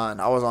 And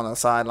I was on the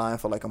sideline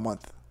for like a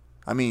month.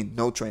 I mean,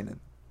 no training.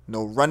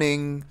 No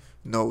running,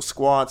 no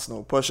squats,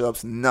 no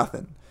push-ups,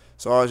 nothing.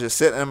 So I was just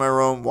sitting in my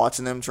room,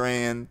 watching them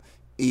train,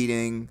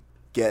 eating,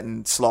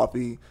 getting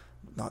sloppy.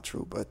 Not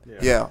true, but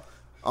yeah.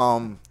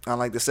 And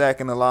like the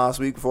second to last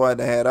week before I had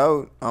to head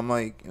out, I'm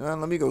like,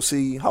 let me go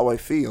see how I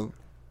feel.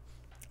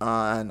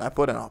 And I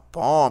put in a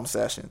bomb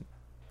session.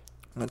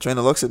 And the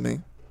trainer looks at me.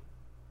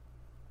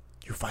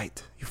 You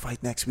fight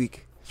next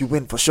week. You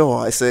win for sure.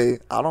 I say,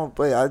 I don't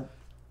play.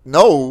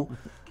 No.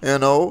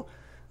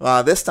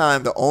 This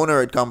time the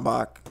owner had come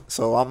back.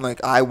 So I'm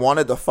like, I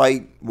wanted to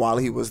fight while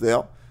he was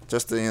there,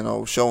 just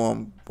to, show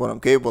him what I'm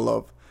capable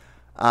of.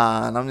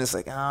 And I'm just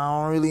like,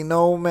 I don't really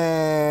know,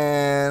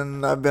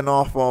 man. I've been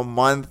off for a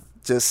month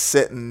just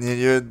sitting, and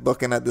you're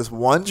looking at this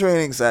one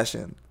training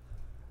session.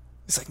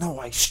 It's like,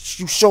 no,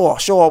 you sure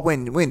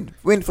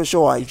win for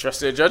sure. You trust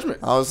their judgment.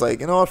 I was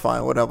like, you know what,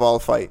 fine, whatever, I'll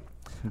fight.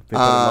 They put a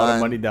lot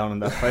of money down on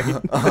that fight.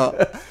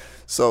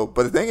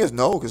 But the thing is,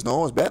 no, because no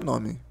one was betting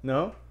on me.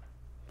 No?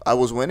 I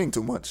was winning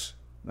too much.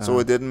 So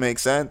it didn't make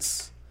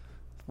sense,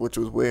 which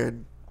was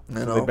weird.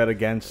 They bet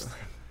against.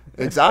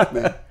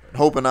 Exactly.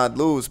 Hoping I'd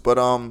lose. But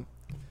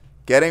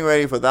getting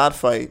ready for that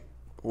fight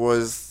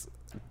was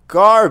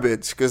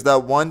garbage, because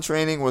that one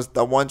training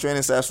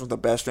session was the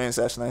best training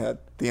session I had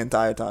the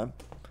entire time.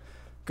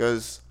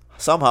 Because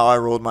somehow I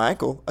rolled my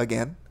ankle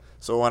again.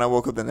 So when I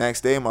woke up the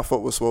next day, my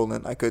foot was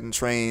swollen. I couldn't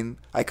train.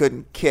 I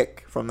couldn't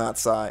kick from that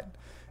side.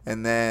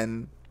 And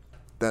then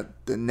the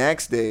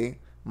next day,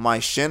 my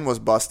shin was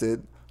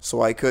busted,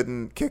 so I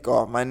couldn't kick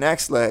off my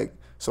next leg.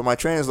 So my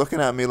trainer's looking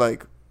at me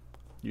like,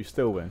 you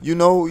still win. You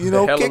know, the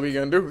hell kick. are we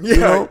gonna do?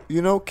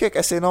 Yeah. Kick.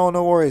 I say, no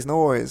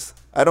worries.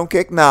 I don't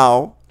kick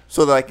now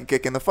so that I can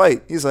kick in the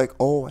fight. He's like,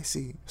 oh, I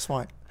see.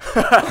 Smart.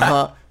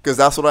 Because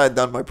that's what I had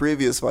done my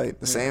previous fight.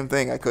 The same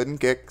thing. I couldn't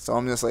kick, so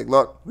I'm just like,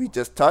 look, we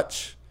just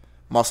touch,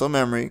 muscle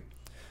memory,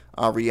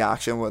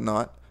 reaction,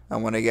 whatnot.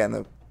 And when I get in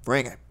the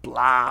ring, I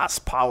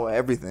blast, power,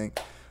 everything.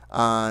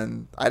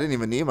 And I didn't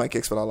even need my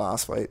kicks for that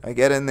last fight. I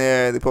get in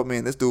there, they put me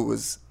in. This dude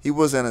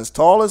wasn't as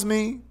tall as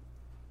me,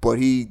 but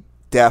he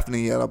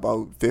definitely had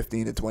about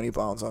 15 to 20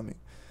 pounds on me.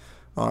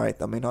 All right,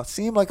 that may not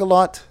seem like a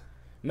lot.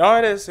 No,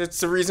 it is.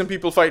 It's the reason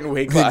people fight in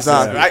weight classes.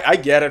 Exactly. I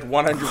get it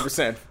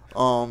 100%.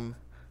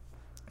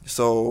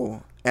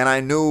 And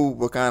I knew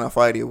what kind of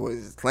fight it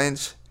was.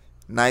 Clinch,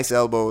 nice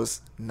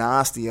elbows,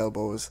 nasty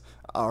elbows,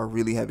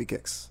 really heavy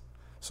kicks.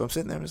 So I'm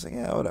sitting there and just like,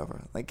 yeah,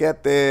 whatever. I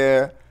get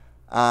there,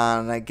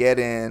 and I get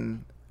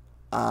in,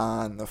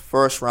 and the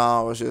first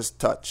round was just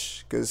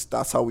touch, because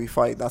that's how we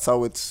fight. That's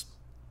how it's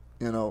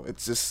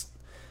just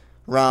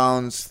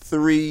rounds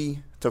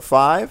 3 to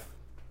 5.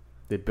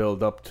 They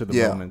build up to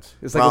the moment.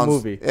 It's like a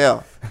movie.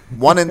 Yeah.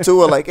 1 and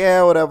 2 are like,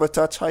 yeah, whatever,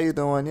 touch, how you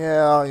doing?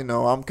 Yeah,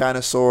 I'm kind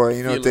of sore.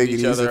 Take it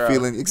easy.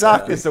 Feeling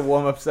exactly. It's a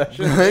warm-up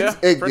session.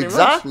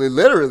 Exactly,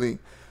 literally.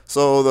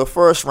 So the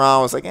first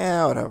round was like,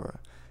 yeah,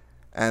 whatever.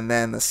 And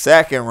then the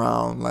second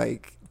round,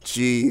 like,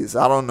 geez,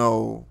 I don't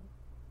know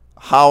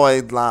how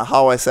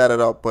I set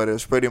it up, but it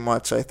was pretty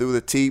much I threw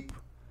the teep.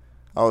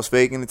 I was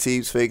faking the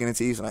teeps,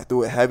 and I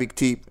threw a heavy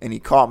teep, and he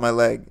caught my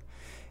leg.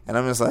 And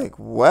I'm just like,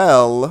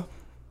 well,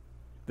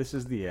 this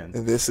is the end.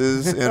 This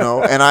is,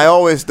 and I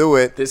always do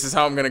it. This is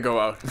how I'm going to go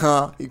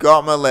out. He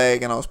got my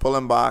leg, and I was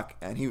pulling back,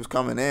 and he was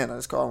coming in. I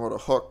just caught him with a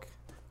hook,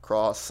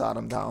 cross, sat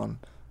him down.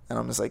 And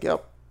I'm just like,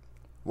 yep,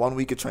 1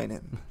 week of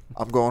training.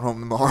 I'm going home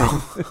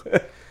tomorrow.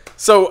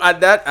 So at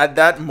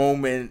that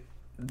moment,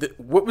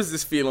 what was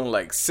this feeling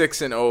like?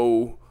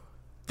 6-0.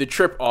 The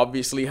trip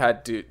obviously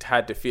had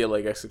to feel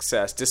like a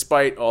success,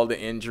 despite all the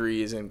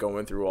injuries and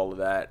going through all of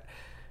that.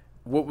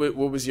 What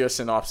was your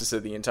synopsis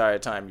of the entire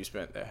time you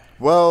spent there?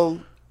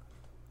 Well,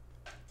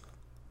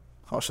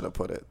 how should I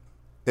put it?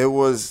 It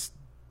was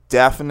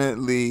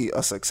definitely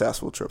a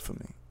successful trip for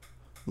me.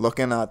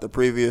 Looking at the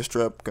previous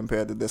trip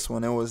compared to this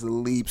one, it was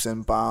leaps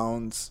and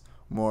bounds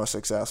more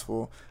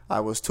successful. I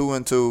was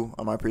 2-2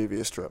 on my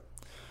previous trip.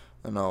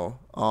 You know,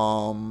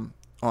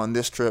 on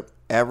this trip,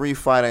 every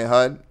fight I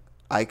had,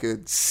 I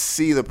could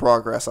see the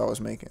progress I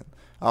was making.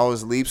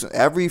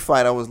 Every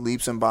fight I was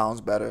leaps and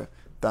bounds better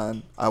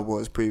than I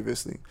was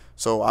previously.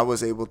 So I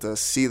was able to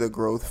see the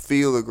growth,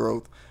 feel the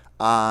growth,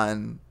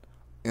 and,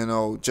 you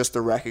know, just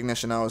the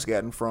recognition I was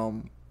getting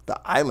from the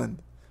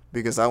island.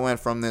 Because I went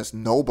from this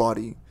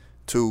nobody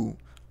to,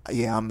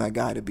 yeah, I'm that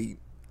guy to beat.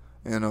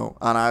 You know,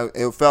 and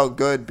it felt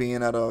good being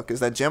because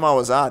that gym I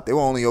was at, they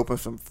were only open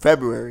from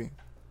February.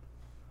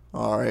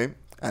 All right.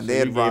 And So they you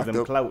had gave rocked them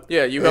up. clout.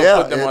 Yeah, you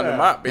helped put them on the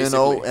map, You basically.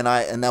 know,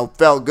 and that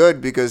felt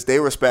good because they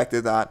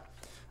respected that.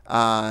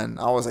 And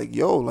I was like,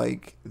 yo,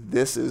 like,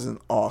 this is an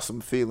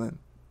awesome feeling.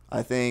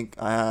 I think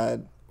I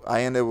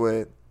ended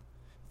with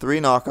 3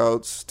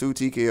 knockouts, 2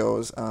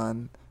 TKOs,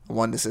 and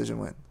 1 decision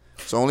win.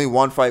 So only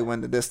 1 fight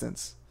went the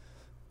distance.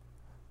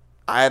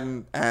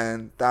 And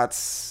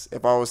that's,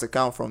 if I was to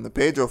count from the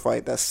Pedro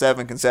fight, that's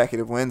 7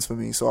 consecutive wins for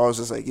me. So I was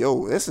just like,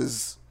 yo, this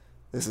is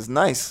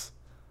nice.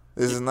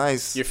 This is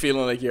nice. You're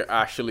feeling like you're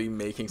actually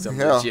making some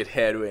Yeah. legit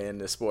headway in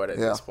the sport at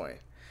Yeah. this point.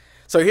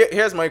 So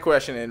here's my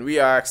question, and we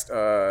asked,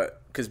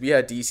 because we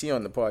had DC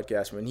on the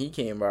podcast when he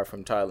came back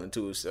from Thailand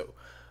too, so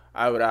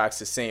I would ask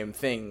the same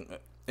thing.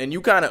 And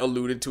you kind of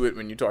alluded to it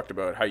when you talked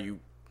about how you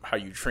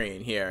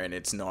train here, and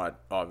it's not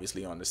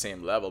obviously on the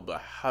same level,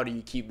 but how do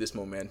you keep this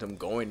momentum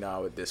going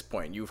now at this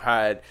point? You've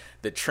had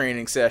the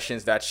training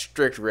sessions, that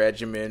strict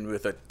regimen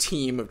with a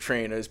team of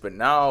trainers, but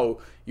now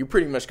you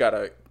pretty much got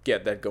to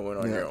get that going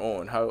on your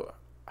own.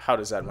 How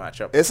does that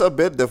match up? It's a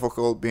bit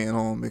difficult being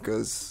home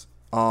because,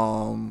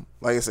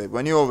 like I said,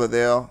 when you're over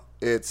there,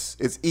 it's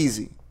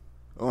easy.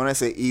 When I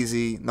say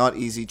easy, not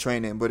easy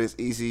training, but it's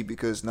easy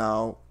because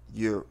now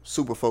you're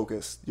super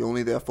focused. You're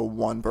only there for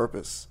one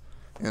purpose.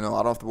 You know, I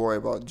don't have to worry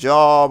about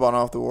job. I don't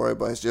have to worry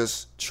about, it's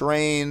just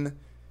train,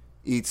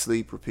 eat,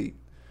 sleep, repeat.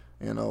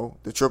 You know,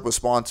 the trip was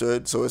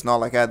sponsored, so it's not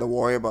like I had to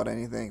worry about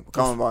anything.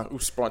 Coming back, Who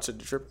sponsored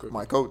the trip?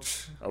 my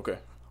coach, Okay.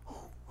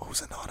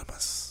 who's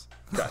anonymous.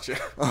 Gotcha.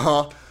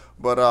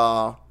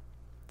 But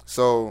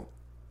so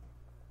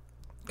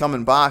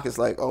coming back, it's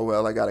like, oh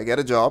well, I gotta get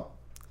a job,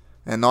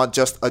 and not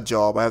just a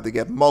job. I have to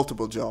get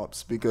multiple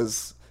jobs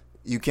because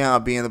you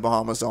can't be in the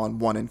Bahamas on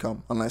one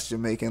income unless you're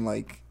making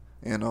like,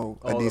 you know,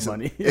 a All the decent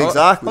money.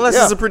 Exactly. Unless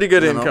yeah. it's a pretty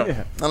good You know? income.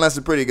 Yeah. Unless it's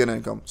a pretty good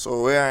income.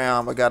 So where I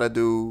am, I gotta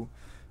do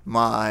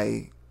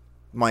my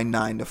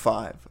 9 to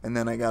 5, and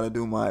then I gotta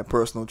do my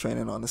personal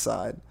training on the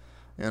side.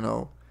 You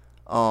know,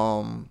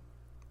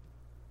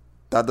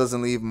 that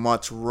doesn't leave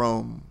much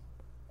room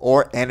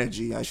or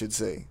energy, I should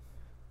say,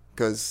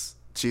 because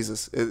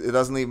Jesus, it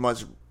doesn't leave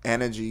much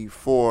energy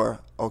for,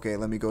 okay,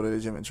 let me go to the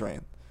gym and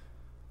train.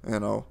 You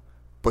know,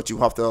 but you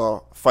have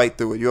to fight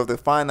through it. You have to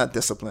find that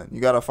discipline. You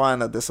got to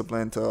find that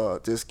discipline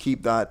to just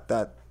keep that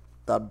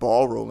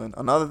ball rolling.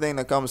 Another thing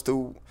that comes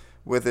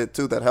with it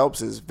too that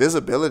helps is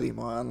visibility,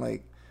 man.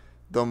 Like,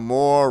 the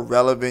more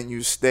relevant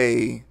you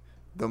stay,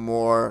 the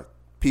more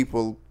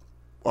people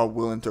are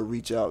willing to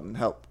reach out and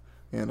help.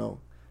 You know,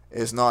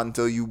 it's not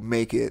until you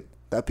make it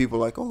that people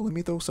are like, oh, let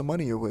me throw some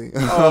money your way.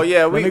 Oh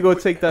yeah, Let me go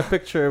take that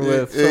picture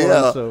with so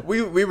yeah. and so.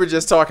 We were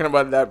just talking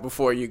about that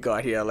before you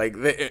got here. Like,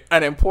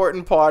 an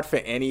important part for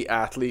any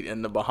athlete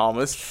in the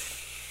Bahamas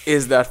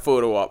is that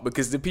photo op,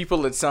 because the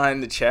people that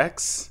sign the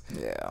checks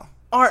Yeah.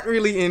 aren't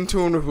really in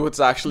tune with what's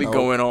actually No,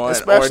 going on, or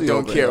especially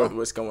don't over care here. with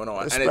what's going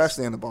on.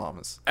 Especially in the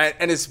Bahamas.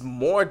 And it's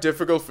more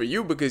difficult for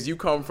you because you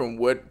come from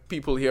what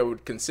people here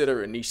would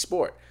consider a niche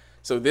sport.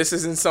 So this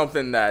isn't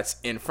something that's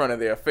in front of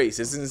their face.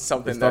 This isn't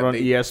something It's that not on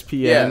they,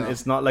 ESPN. Yeah.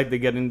 It's not like they're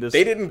getting this.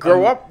 They didn't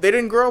grow up. They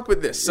didn't grow up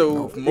with this.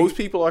 So most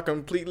people are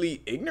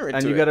completely ignorant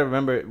And to you it. got to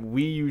remember,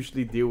 we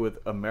usually deal with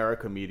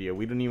America media.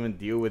 We don't even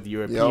deal with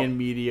European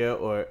media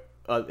or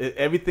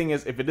everything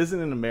is. If it isn't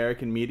in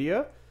American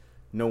media,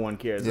 no one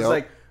cares. Yep. It's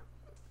like,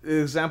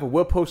 example,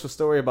 we'll post a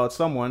story about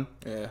someone.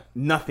 Yeah.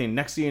 Nothing.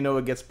 Next thing you know,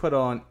 it gets put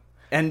on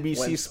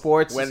NBC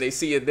Sports. When they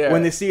see it there.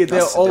 When they see it there,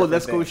 That's a oh, different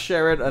let's go thing.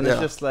 share it, and Yeah.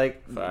 it's just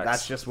like Facts.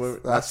 that's just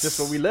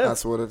what we live.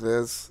 That's what it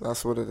is.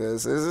 That's what it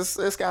is.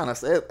 It's kind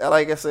of,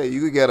 like I said,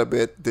 you could get a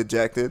bit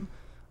dejected,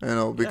 you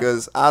know,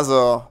 because as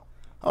a,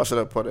 how should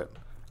I put it?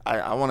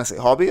 I want to say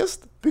hobbyist,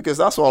 because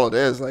that's all it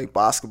is. Like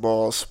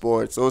basketball,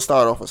 sports, those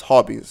start off as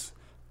hobbies,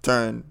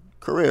 turn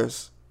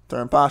careers,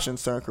 turn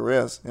passions, turn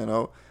careers, you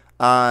know,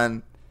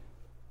 and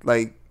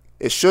like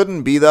it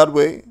shouldn't be that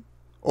way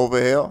over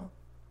here.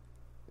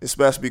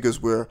 Especially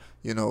because we're,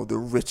 you know, the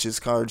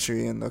richest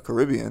country in the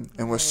Caribbean,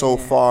 and we're so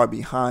far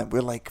behind.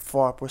 We're like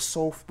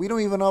we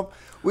don't even have,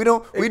 we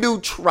do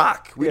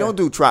track. We Yeah. don't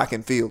do track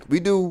and field. We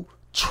do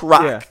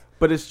track. Yeah,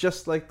 but it's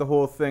just like the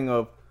whole thing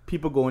of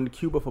people going to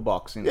Cuba for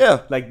boxing.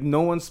 Yeah. Like no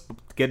one's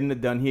getting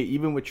it done here,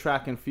 even with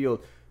track and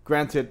field.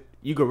 Granted,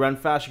 you can run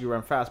fast,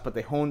 but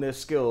they hone their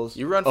skills.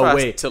 You run fast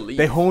away. to leave.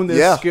 They hone their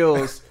Yeah.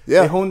 skills.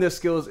 Yeah. They hone their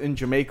skills in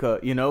Jamaica.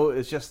 You know,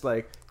 it's just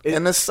like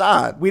And it's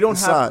sad. we don't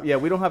It's have. sad. Yeah,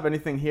 we don't have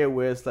anything here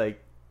where it's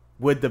like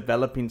we're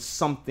developing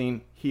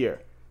something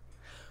here.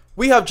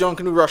 We have junk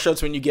new rush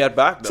outs when you get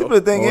back, See, though.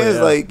 but the thing Oh, is,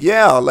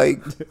 yeah.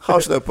 like, how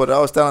should I put it? I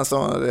was telling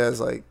someone that it's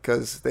like,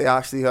 because they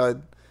actually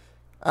had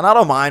and I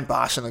don't mind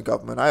bashing the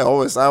government. I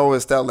always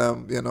tell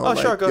them, you know, Oh,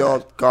 sure, go y'all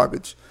ahead.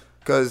 garbage.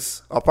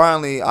 Because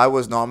apparently I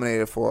was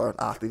nominated for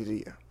Athlete of the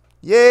Year.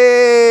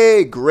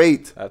 Yay!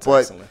 Great. That's but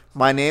excellent.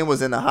 my name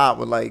was in the hat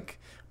with like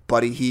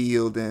Buddy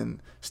Hield and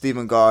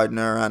Stephen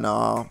Gardner and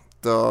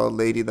the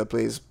lady that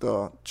plays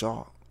the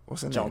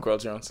what's her name? Jonquil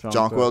Jones.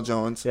 Jonquil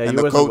Jones. Yeah, and you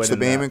the wasn't coach, the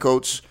winning Bayman that.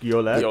 coach.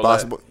 Yolette.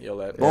 basketball-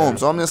 Yolette. Boom.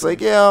 So I'm just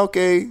like, yeah,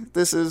 okay,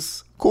 this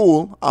is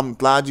cool. I'm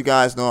glad you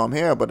guys know I'm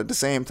here, but at the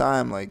same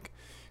time, like,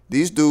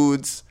 these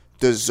dudes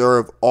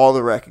deserve all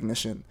the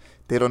recognition.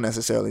 They don't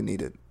necessarily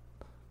need it,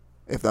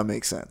 if that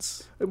makes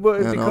sense. But it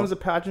You know? becomes a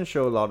pageant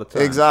show a lot of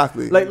times.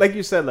 Exactly. Like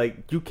you said,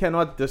 like you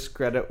cannot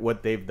discredit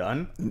what they've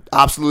done.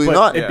 Absolutely But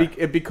not.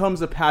 it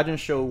becomes a pageant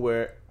show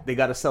where they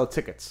got to sell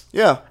tickets.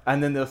 Yeah.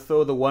 And then they'll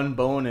throw the one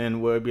bone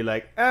in where it'd be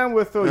like, and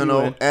we'll throw you, You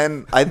know, in.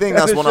 and I think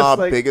that's It's one of just our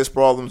like- biggest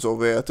problems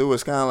over here, too.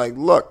 It's kind of like,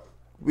 look,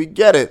 we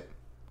get it,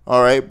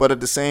 all right? But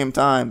at the same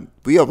time,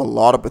 we have a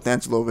lot of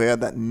potential over here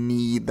that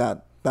need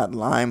that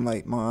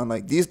limelight, man.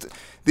 Like, these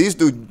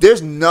dudes,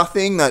 there's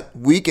nothing that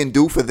we can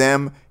do for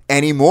them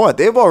anymore.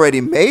 They've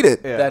already made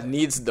it. Yeah. That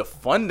needs the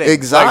funding.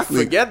 Exactly.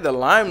 Like, forget the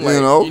limelight.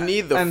 You know? You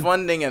need the And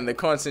funding and the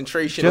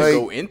concentration just- to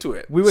go into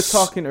it. We were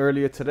talking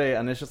earlier today,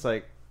 and it's just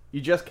like, you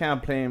just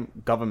can't blame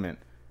government.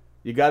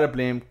 You got to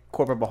blame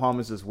corporate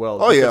Bahamas as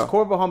well. Oh, because yeah.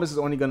 corporate Bahamas is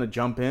only going to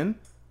jump in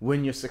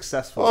when you're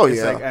successful. Oh, It's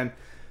yeah. Like, and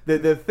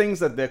the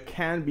things that there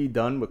can be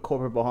done with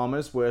corporate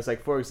Bahamas, where it's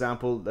like, for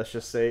example, let's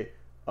just say,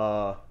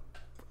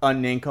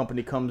 unnamed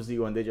company comes to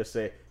you and they just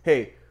say,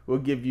 hey, we'll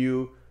give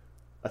you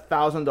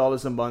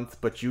 $1,000 a month,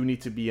 but you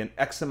need to be in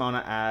X amount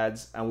of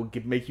ads, and we'll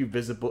make you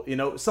visible. You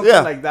know, something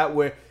Yeah. like that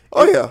where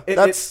Oh, yeah.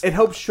 it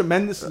helps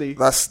tremendously.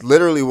 That's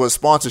literally what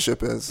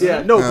sponsorship is.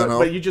 Yeah, no, You but, know?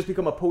 but you just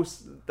become a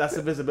post. That's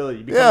the visibility.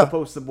 You become Yeah. a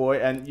poster boy,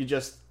 and you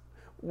just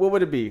what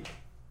would it be?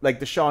 Like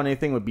the Shawnee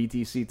thing with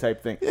BTC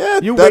type thing. Yeah,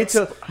 you wait that's-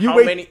 till you how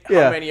wait. many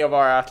yeah. how many of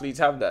our athletes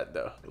have that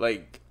though?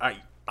 Like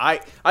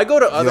I go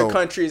to other Yo.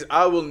 countries.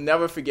 I will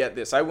never forget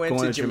this. I went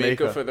Going to to Jamaica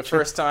Jamaica. for the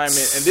first time,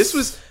 and this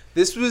was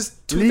Leaving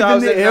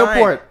 2009. the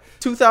airport.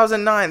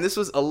 2009. This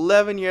was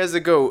 11 years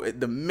ago.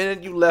 The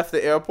minute you left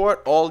the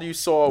airport, all you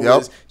saw Yep.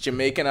 was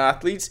Jamaican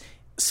athletes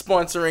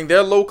sponsoring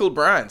their local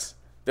brands.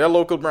 They're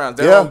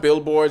Yeah. on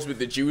billboards with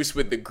the juice,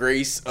 with the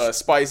Grace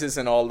spices,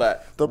 and all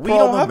that. The We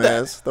don't have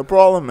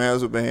problem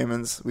is with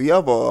Bahamians, we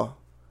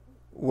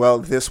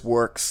have this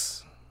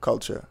works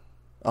culture,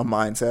 a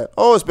mindset.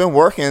 Oh, it's been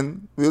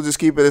working. We'll just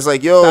keep it. It's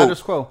like, yo,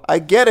 Status quo. I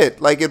get it.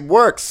 Like, it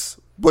works.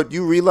 But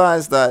you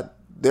realize that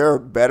there are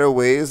better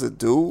ways to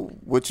do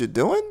what you're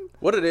doing?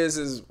 What it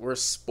is we're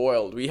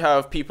spoiled. We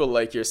have people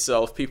like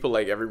yourself, people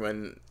like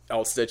everyone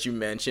else that you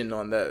mentioned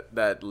on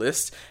that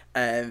list,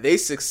 and they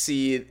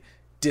succeed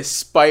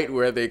despite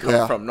where they come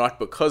Yeah. from, not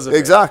because of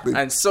Exactly. it.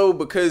 And so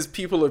because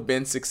people have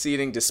been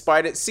succeeding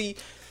despite it, see,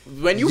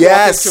 when you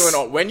Yes. walk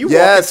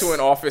Yes. into an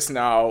office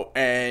now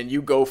and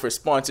you go for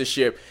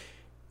sponsorship,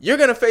 you're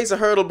gonna face a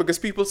hurdle because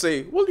people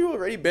say, "Well, you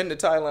already been to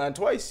Thailand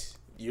twice.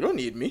 You don't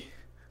need me."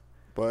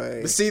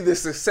 But But see the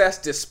success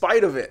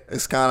despite of it.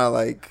 it's kind of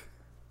like,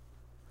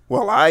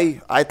 well,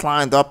 I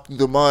climbed up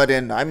the mud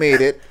and I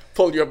made it.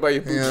 Pulled you up by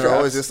your You bootstraps.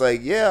 know, it's just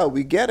like, yeah,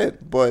 we get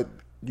it. But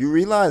you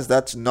realize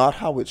that's not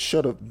how it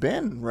should have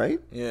been, right?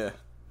 Yeah.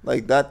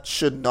 Like, it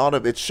should not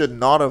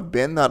have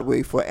been that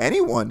way for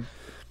anyone.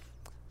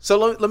 So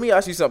let me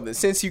ask you something.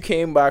 Since you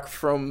came back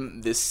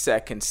from this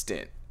second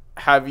stint,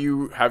 have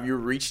you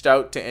reached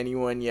out to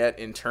anyone yet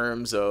in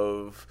terms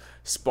of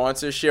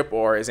sponsorship,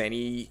 or has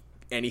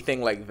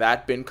anything like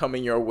that been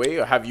coming your way,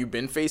 or have you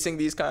been facing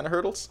these kind of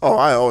hurdles? Oh,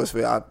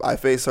 I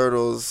face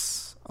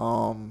hurdles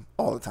all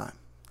the time,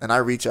 and I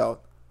reach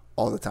out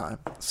all the time.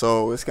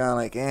 So it's kind of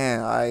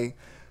like,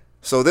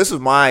 so this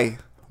was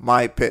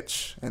my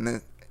pitch,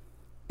 and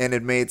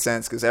it made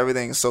sense because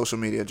everything is social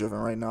media driven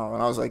right now.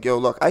 And I was like, yo,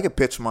 look, I could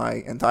pitch my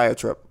entire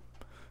trip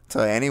to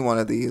any one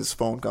of these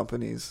phone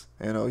companies.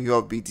 You know, you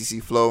have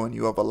BTC Flow and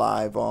you have a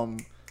live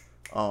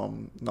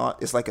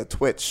it's like a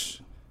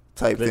Twitch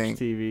type Glitch thing.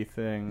 TV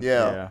thing.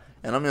 Yeah.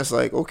 And I'm just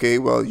like, okay,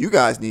 well, you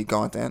guys need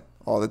content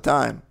all the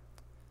time.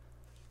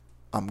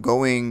 I'm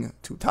going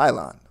to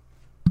Thailand.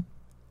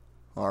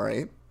 All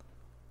right.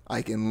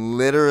 I can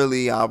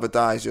literally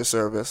advertise your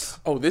service.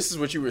 Oh, this is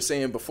what you were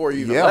saying before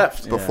you even Yeah,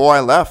 left. before I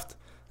left.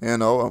 You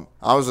know,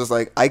 I was just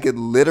like, I could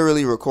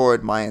literally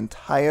record my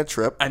entire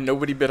trip. And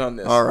nobody bid on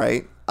this. All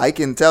right. I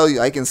can tell you,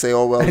 I can say,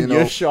 oh, well, And you know,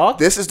 you're shocked?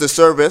 this is the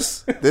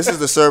service. This is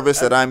the service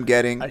that I'm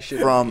getting I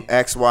shouldn't from be.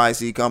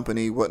 XYZ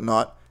company,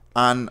 whatnot.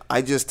 And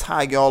I just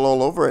tag y'all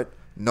all over it.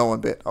 No one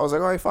bit. I was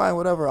like, all right, fine,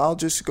 whatever. I'll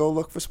just go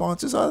look for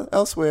sponsors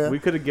elsewhere. We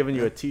could have given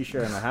you a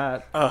T-shirt and a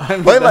hat.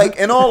 But, like,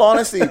 in all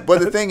honesty, but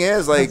the thing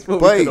is, like, That's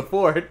what we could but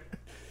afford.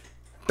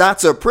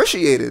 that's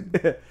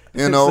appreciated.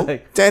 You know, It's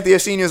like- 10th year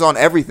seniors on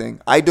everything.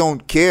 I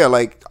don't care.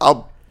 Like,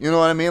 you know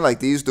what I mean? Like,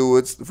 these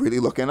dudes really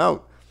looking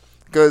out.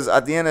 Because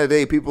at the end of the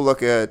day, people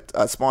look at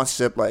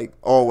sponsorship like,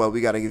 oh, well, we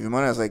got to give you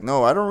money. I was like,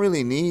 no, I don't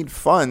really need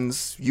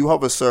funds. You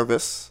have a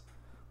service.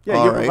 Yeah,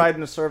 All you're right.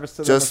 providing a service to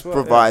them Just as well.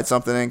 provide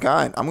something in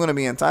kind. I'm going to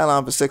be in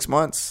Thailand for 6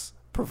 months.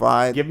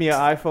 provide. Give me an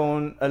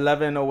iPhone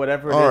 11 or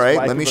whatever it is. All right,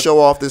 why let me people- show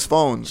off this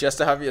phone. Just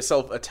to have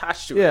yourself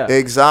attached to Yeah. it.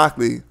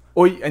 Exactly.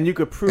 And you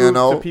could prove You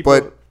know, to people.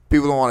 but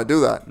people don't want to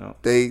do that. No.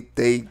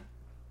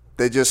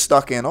 They just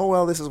stuck in. Oh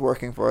well, this is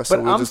working for us, But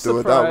so we'll I'm just do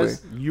it that way.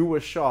 surprised you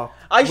were shocked.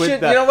 I with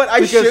should- that. you know what?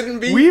 I Because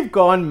shouldn't be. We've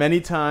gone many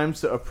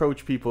times to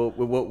approach people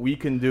with what we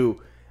can do,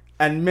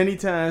 and many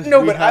times. No,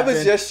 we but I have was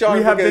been- just shocked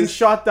We have been because-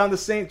 shot down the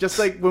same. Just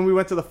like when we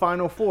went to the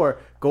Final Four,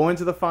 going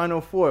to the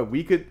Final Four,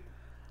 we could.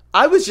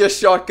 I was just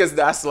shocked because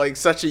that's like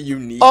such a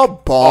unique A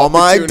bomb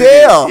opportunity.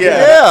 idea. Yeah.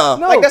 Yeah.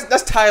 No. Like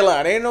that's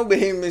Thailand. Ain't no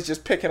behemoths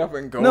just picking up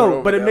and going. No,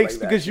 over but it there makes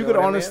like that, because you know could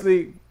what I mean?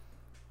 honestly,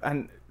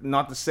 and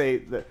not to say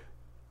that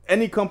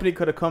any company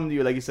could have come to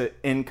you, like you said,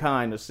 in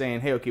kind of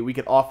saying, "Hey, okay, we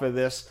could offer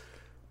this.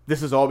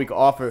 This is all we can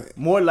offer."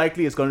 More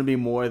likely, it's going to be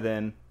more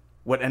than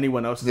what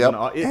anyone else is Yep, going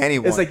to offer.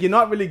 anyone. It's like you're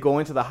not really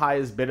going to the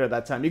highest bidder at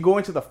that time. You're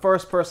going to the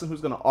first person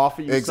who's going to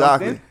offer you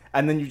Exactly. something,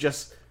 and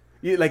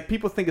then like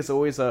people think it's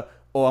always I'm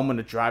going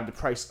to drive the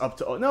price up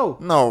to.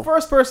 No.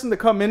 First person to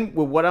come in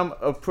with what I'm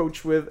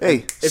approached with. Hey,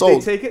 and if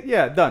sold. they take it,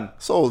 yeah, done.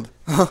 Sold.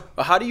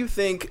 But how do you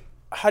think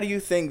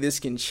this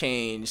can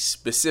change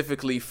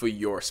specifically for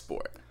your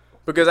sport?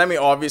 Because I mean,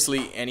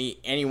 obviously,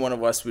 any one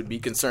of us would be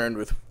concerned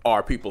with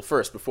our people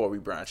first before we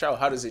branch out.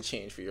 How does it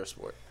change for your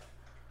sport?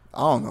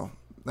 I don't know.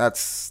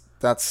 That's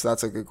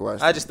a good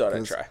question. I just thought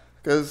I'd try.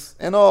 Because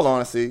in all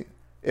honesty,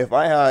 if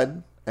I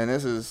had, and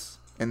this is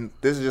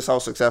just how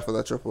successful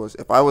that trip was.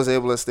 If I was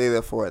able to stay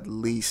there for at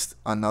least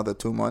another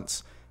 2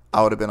 months,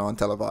 I would have been on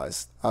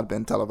televised. I'd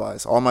been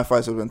televised. All my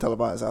fights would have been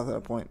televised after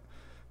that point.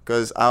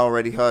 Because I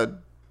already had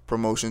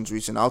promotions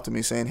reaching out to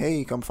me saying,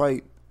 "Hey, come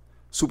fight."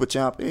 Super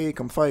Champ, "Hey,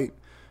 come fight."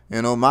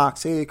 You know,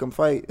 Mox, "Hey, come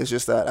fight." It's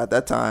just that at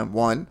that time,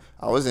 one,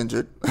 I was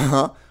injured.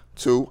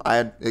 Two, I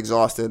had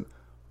exhausted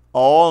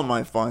all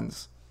my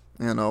funds.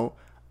 You know,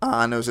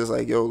 and it was just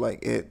like, yo,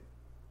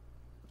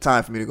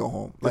 time for me to go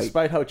home. Like,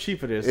 Despite how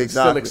cheap it is,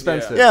 Exactly. it's still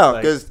expensive. yeah,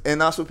 Like, because and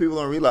that's what people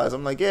don't realize.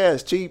 I'm like, yeah,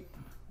 it's cheap,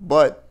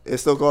 but it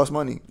still costs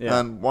money. Yeah.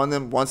 And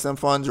once them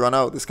funds run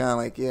out, it's kind of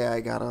like, yeah,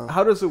 I gotta.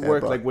 how does it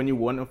work? headbutt. Like when you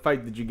won a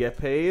fight, did you get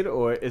paid,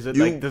 or is it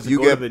You- like does it you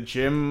go get- to the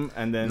gym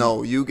and then?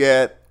 No, you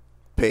get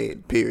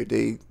paid. Period.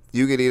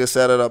 You can either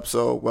set it up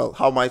so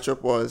how my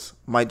trip was.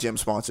 My gym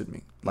sponsored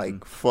me,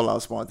 like full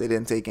out sponsor. They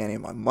didn't take any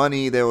of my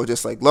money. They were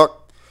just like,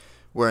 look,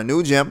 we're a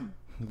new gym.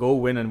 Go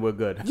win and we're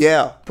good.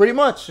 Yeah, pretty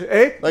much.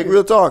 Hey, Like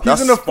real talk. He's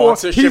in a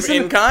sponsorship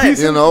in kind,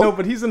 you know? No,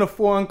 but he's in a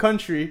foreign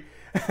country,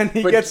 and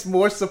he But- gets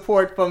more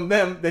support from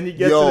them than he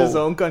gets in Yo. his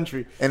own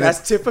country. and That's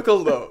it's,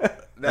 typical, though.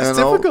 That's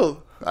you know,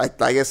 typical.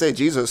 like I say,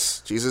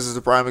 Jesus is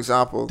a prime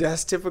example.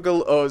 That's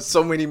typical of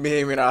so many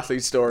Bahamian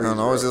athlete stories. You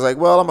know, bro. it's just like,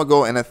 well, I'm gonna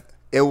go, and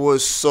it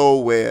was so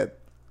weird.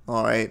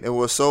 All right, it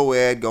was so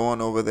weird going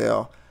over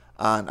there,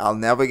 and I'll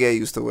never get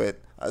used to it.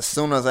 As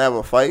soon as I have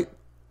a fight,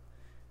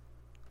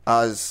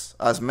 as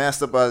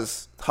messed up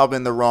as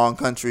having the wrong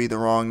country, the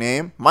wrong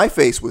name, my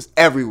face was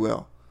everywhere.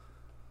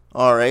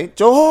 All right,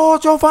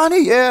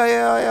 Giovanni,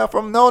 yeah,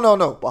 from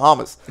no,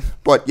 Bahamas,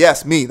 but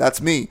yes, me,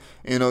 that's me.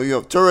 You know, you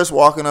have tourists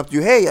walking up to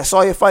you. Hey, I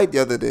saw your fight the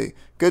other day.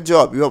 Good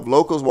job. You have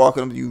locals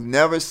walking up to you. You've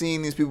never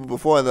seen these people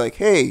before. They're like,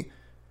 hey,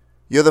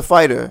 you're the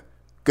fighter.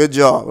 Good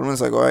job. And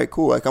it's like, all right,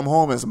 cool. I come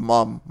home as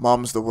mom.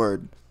 Mom's the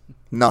word.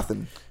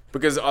 Nothing.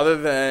 Because other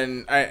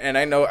than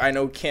I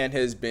know Kent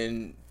has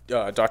been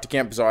Dr.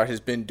 Kent Bazard has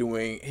been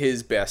doing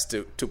his best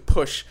to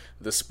push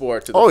the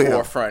sport to the Oh, yeah.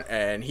 forefront,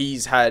 and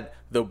he's had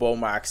the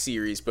Bomac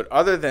series. But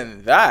other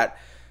than that,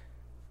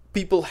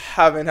 people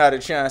haven't had a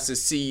chance to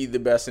see the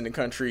best in the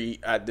country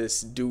at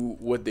this do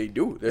what they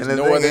do. There's And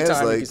the no thing other is,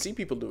 time you like, can see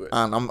people do it.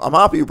 And I'm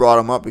happy you brought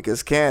him up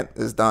because Kent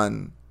is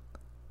done.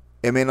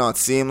 It may not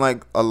seem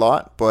like a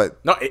lot,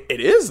 but No, it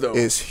is though.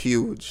 it's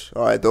huge.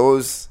 All right,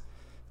 those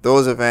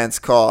events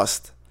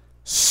cost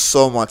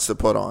so much to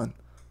put on.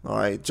 All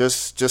right,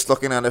 just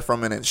looking at it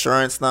from an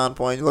insurance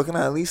standpoint, you're looking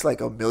at least like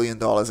 $1 million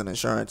in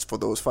insurance for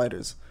those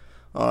fighters.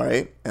 All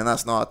right, and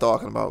that's not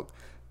talking about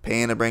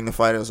paying to bring the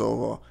fighters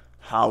over,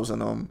 housing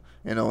them,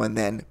 you know, and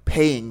then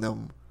paying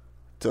them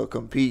to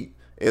compete.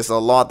 It's a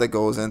lot that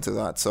goes into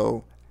that.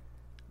 So,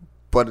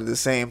 but at the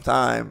same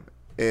time,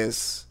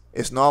 it's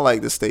not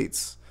like the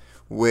States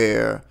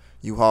where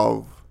you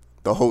have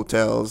the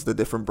hotels, the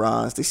different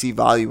brands. They see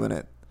value in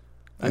it.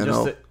 And You just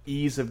know? the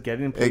ease of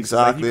getting places.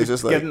 Exactly, Like you it's could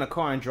just get like- in a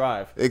car and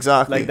drive.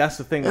 Exactly. Like that's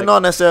the thing. And Like,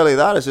 not necessarily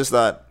that. It's just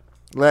that,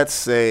 let's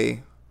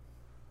say,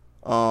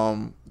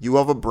 you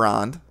have a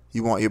brand.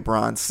 You want your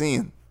brand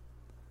seen.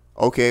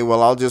 Okay,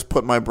 well, I'll just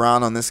put my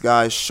brand on this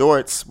guy's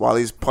shorts while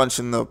he's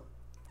punching the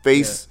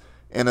face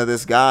into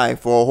this guy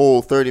for a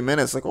whole 30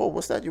 minutes. Like, oh,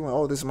 what's that you want?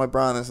 Oh, this is my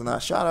brand, this and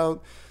that. Shout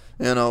out.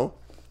 You know,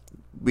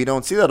 we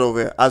don't see that over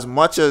here. As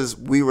much as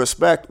we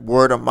respect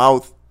word of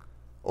mouth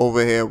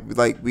over here,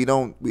 like we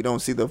don't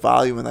see the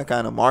value in that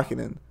kind of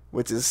marketing,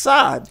 which is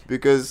sad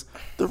because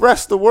the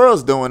rest of the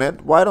world's doing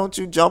it. Why don't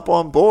you jump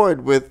on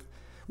board with?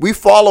 We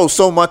follow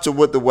so much of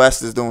what the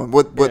West is doing,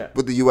 what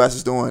the U.S.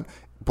 is doing,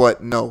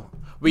 but no,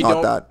 we not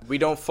don't that. we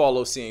don't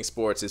follow seeing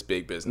sports as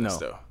big business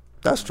No. though.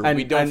 That's true. and,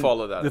 we don't and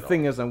follow that The at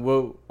thing is, and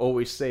we'll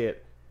always say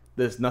it,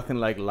 there's nothing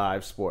like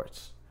live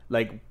sports.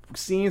 like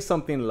seeing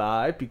something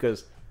live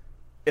because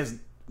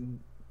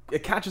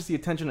it catches the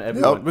attention of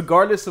everyone, Yep.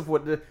 regardless of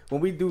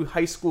when we do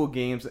high school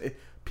games.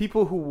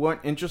 People who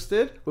weren't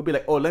interested would be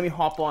like, "Oh, let me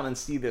hop on and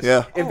see this."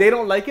 Yeah. If they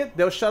don't like it,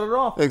 they'll shut it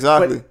off.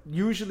 Exactly. But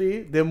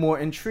usually, they're more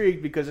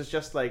intrigued because it's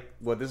just like,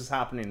 "Well, this is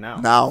happening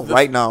now."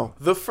 Right now.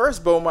 The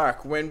first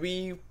Bomac, when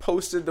we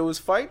posted those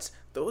fights,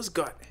 those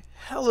got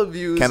hella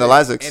views. Kendall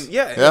Isaacs.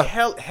 And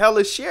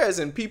hella shares.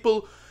 And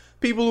people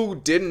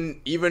who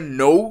didn't even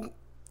know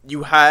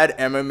you had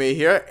MMA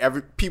here,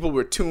 people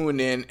were tuning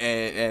in,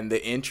 and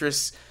the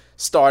interest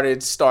started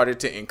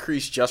to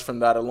increase just from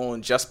that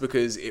alone, just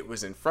because it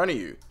was in front of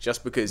you,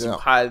 just because you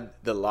had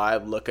the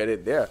live look at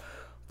it there.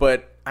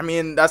 But I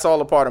mean, that's all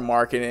a part of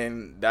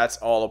marketing. That's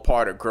all a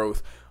part of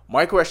growth.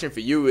 My question for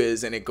you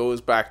is, and it goes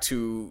back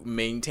to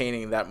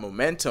maintaining that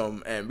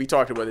momentum, and we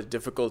talked about the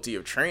difficulty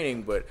of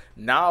training, but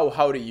now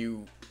how do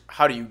you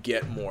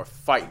get more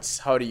fights?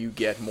 How do you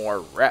get more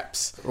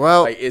reps?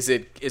 Well, like, is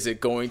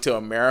it going to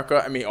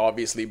America? I mean,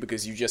 obviously,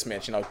 because you just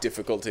mentioned how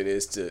difficult it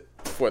is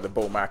for the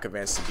Bomac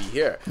events to be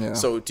here. Yeah.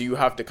 So do you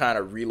have to kind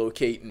of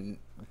relocate and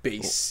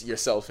base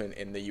yourself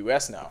in the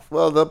U.S. now?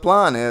 Well, the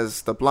plan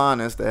is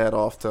to head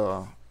off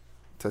to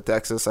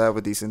Texas. I have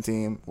a decent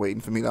team waiting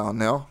for me down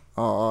there.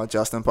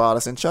 Justin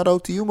Patterson, shout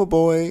out to you, my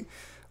boy.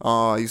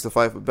 Used to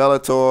fight for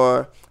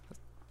Bellator.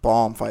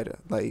 Bomb fighter.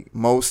 Like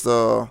most,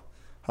 how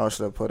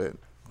should I put it?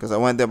 Because I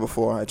went there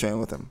before. I trained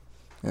with him.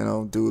 You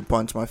know, dude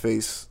punched my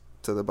face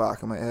to the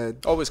back of my head.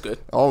 Always good.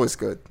 Always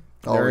good.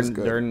 Always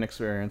good. Learning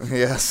experience.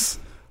 Yes.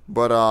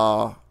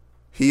 But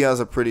he has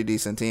a pretty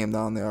decent team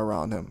down there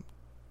around him.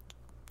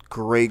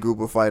 Great group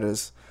of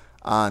fighters.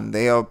 And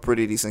they have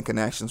pretty decent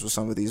connections with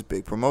some of these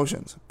big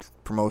promotions.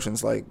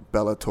 Promotions like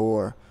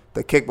Bellator,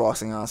 the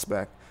kickboxing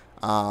aspect,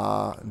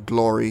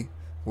 Glory,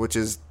 which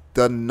is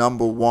the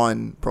number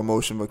one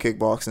promotion for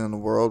kickboxing in the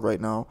world right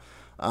now,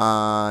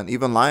 and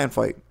even Lion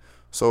Fight.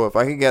 So if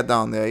I can get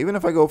down there, even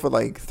if I go for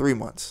like 3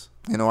 months,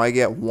 you know, I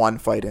get one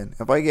fight in.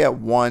 If I get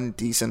one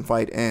decent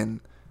fight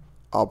in,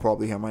 I'll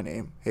probably hear my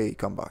name. Hey,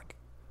 come back.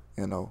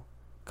 You know,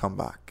 come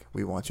back.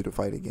 We want you to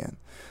fight again.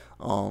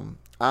 And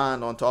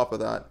on top of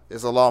that,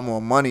 there's a lot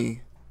more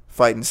money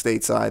fighting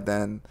stateside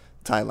than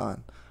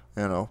Thailand.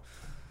 You know,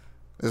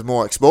 there's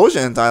more exposure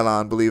in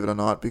Thailand, believe it or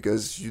not,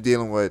 because you're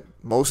dealing with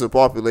most of the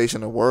population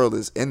of the world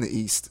is in the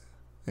East.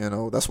 You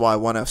know, that's why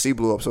ONE FC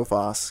blew up so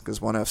fast,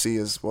 because ONE FC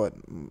is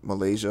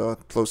Malaysia,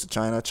 close to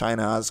China.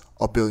 China has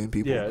 1 billion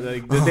people. Yeah,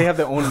 like they have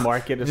their own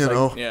market. It's You like,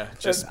 know? Yeah,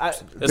 just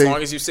as they-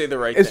 long as you say the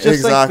right it's thing.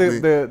 just Exactly.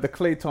 like the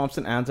Klay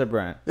Thompson Anza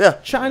brand. Yeah.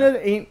 China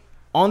ain't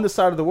on the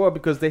side of the world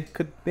because they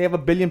have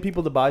 1 billion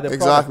people to buy their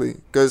product. Exactly.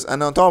 Because,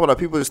 and on top of that,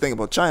 people just think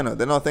about China.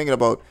 They're not thinking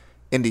about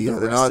India. The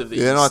They're rest not. of the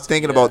They're not East,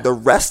 thinking yeah. about the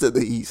rest of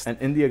the East. And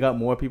India got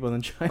more people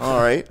than China. All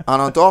right.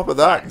 And on top of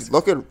that,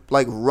 look at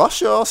like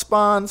Russia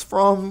spawns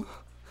from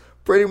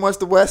pretty much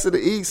the west of the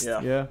East.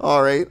 Yeah. Yeah.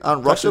 All right.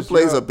 And Russia Russia's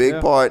plays a Europe, big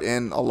yeah. part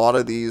in a lot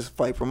of these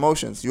fight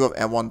promotions. You have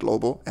M1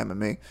 Global,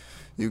 MMA.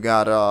 You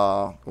got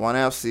ONE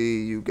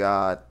FC. You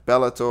got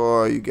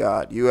Bellator. You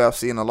got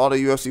UFC. And a lot of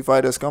UFC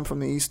fighters come from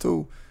the East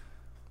too.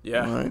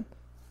 Yeah. All right.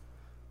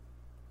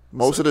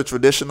 Most of the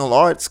traditional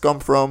arts come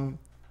from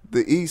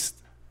the East.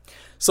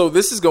 So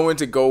this is going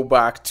to go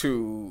back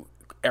to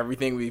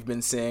everything we've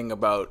been saying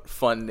about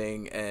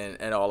funding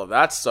and all of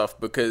that stuff,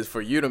 because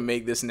for you to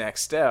make this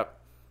next step,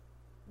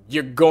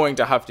 you're going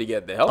to have to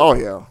get the help. Oh,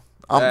 yeah.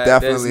 I'm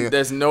definitely...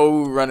 There's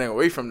no running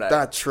away from that.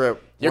 that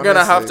trip. You're when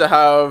going to I have say- to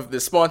have the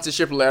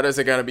sponsorship letters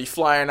are going to be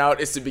flying out.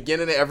 It's the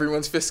beginning of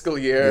everyone's fiscal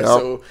year. Yep.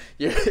 So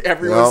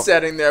everyone's Yep.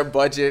 setting their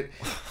budget.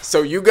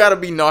 So you got to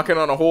be knocking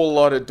on a whole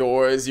lot of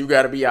doors. You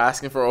got to be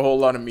asking for a whole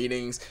lot of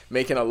meetings,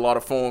 making a lot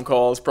of phone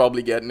calls,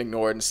 probably getting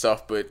ignored and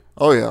stuff. But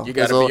Oh, yeah. you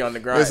gotta There's be on the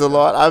grind. There's a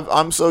lot.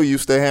 I'm so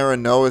used to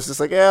hearing no. It's just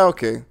like, yeah,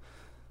 okay.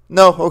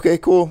 No, okay,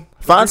 cool.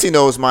 Fancy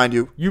no's, mind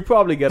you. You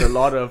probably get a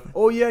lot of,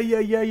 oh, yeah,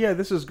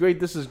 this is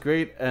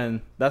great,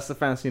 and that's the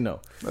fancy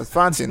no. That's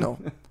fancy no.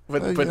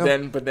 But You but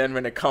know. then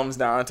when it comes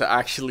down to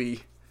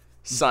actually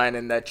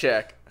signing that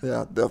check,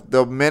 Yeah,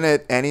 the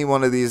minute any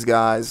one of these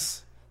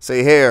guys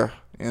say here,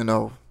 you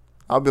know,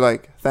 I'll be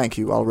like, thank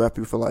you. I'll rep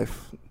you for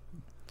life.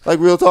 Like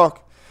real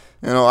talk.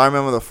 You know, I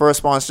remember the first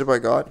sponsorship I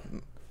got,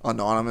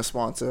 anonymous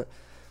sponsor.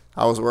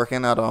 I was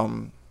working at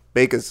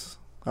Baker's.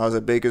 I was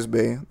at Baker's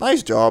Bay.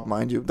 Nice job,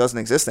 mind you. Doesn't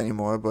exist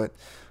anymore, but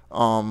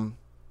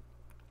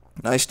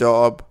nice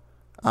job.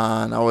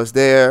 And I was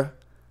there,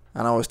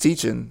 and I was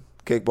teaching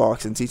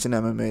kickboxing, teaching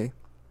MMA.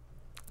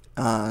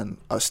 And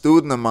a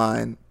student of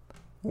mine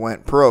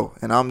went pro,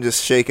 and I'm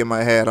just shaking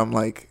my head. I'm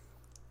like,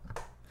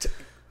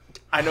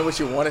 I know what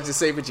you wanted to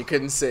say, but you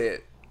couldn't say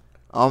it.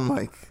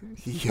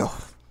 yo,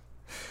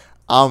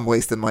 I'm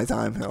wasting my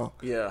time here.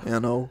 Yeah. You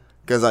know,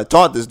 because I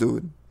taught this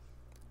dude.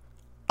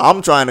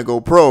 I'm trying to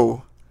go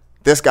pro.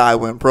 This guy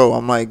went pro.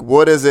 I'm like,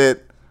 what is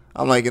it?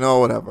 I'm like, you know,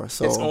 whatever.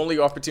 So It's only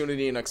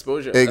opportunity and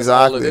exposure.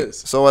 exactly. That's all it is.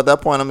 So at that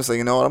point, I'm just like,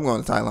 you know what? I'm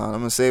going to Thailand. I'm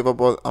gonna save up.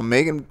 I'm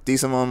making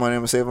decent amount of money. I'm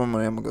gonna save up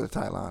money. I'm gonna go to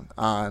Thailand.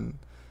 And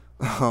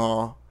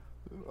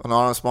an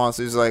honor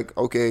sponsor is like,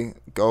 okay,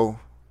 go.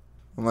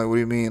 I'm like, what do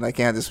you mean? I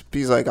can't just.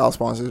 He's like, I'll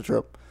sponsor the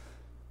trip.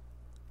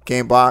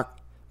 Came back,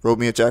 wrote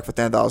me a check for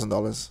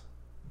 $10,000.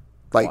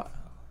 Like, Wow.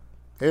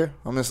 here.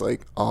 I'm just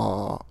like,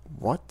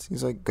 what?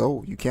 He's like,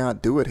 go. You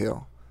can't do it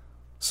here.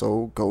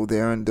 So go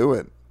there and do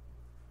it.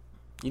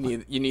 You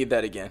need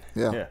that again.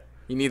 Yeah.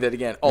 You need that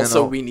again.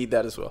 Also, know. we need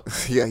that as well.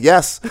 Yeah,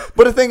 yes.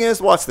 But the thing is,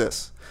 watch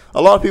this.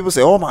 A lot of people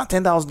say, oh, man,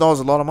 $10,000 is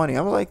a lot of money.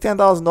 I'm like,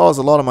 $10,000 is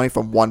a lot of money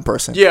from one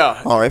person.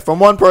 Yeah. All right, from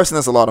one person,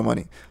 that's a lot of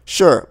money.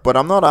 Sure, but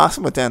I'm not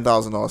asking for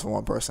 $10,000 from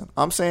one person.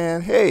 I'm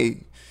saying,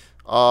 hey,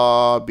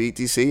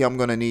 BTC, I'm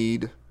going to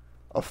need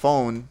a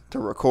phone to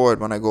record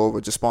when I go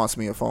over. Just sponsor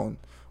me a phone.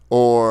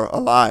 Or a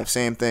live,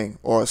 same thing.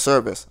 Or a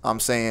service. I'm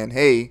saying,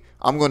 hey,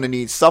 I'm going to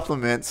need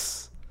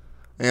supplements.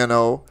 You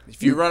know,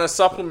 If you run a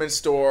supplement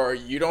store,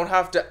 you don't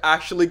have to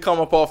actually come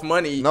up off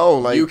money. No,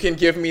 like- you can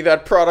give me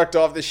that product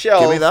off the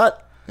shelf. give me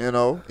that. You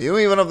know, you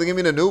don't even have to give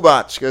me the new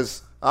batch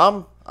because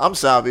I'm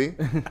savvy.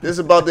 This is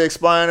about to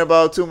expire in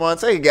about 2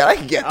 months. I can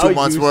get 2 I'll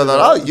months use worth of it. it.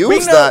 I'll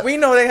use that. We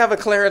know they have a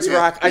clearance Yeah,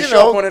 rack. I you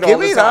shop know, on it give all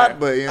the me time. that,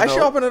 but, you I know.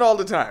 shop on it all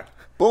the time.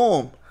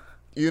 Boom.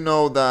 You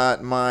know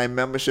that my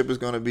membership is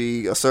going to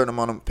be a certain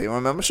amount of pay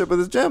my membership at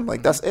the gym.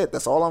 Like, that's it.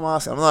 That's all I'm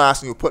asking. I'm not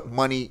asking you to put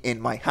money in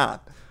my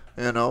hand,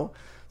 you know?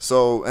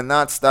 So, and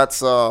that's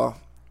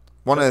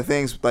one of the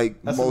things,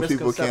 like, That's most a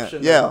people can't.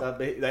 misconception. Yeah.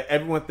 Like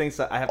everyone thinks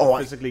that I have to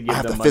physically give I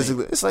have them to money.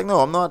 physically. It's like, no,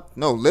 I'm not.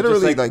 No, Just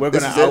literally, like, we're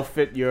this gonna is it.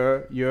 outfit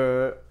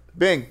your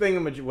Bing.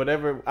 thing,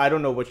 whatever. I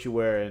don't know what you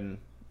wear in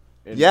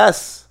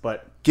Yes.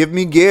 but Give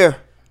me gear.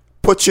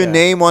 Put your Yeah.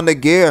 name on the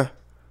gear.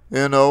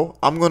 You know,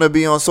 I'm going to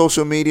be on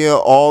social media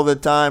all the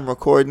time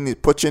recording.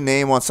 Put your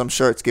name on some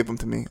shirts. Give them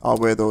to me. I'll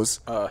wear those.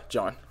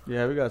 John,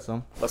 yeah, we got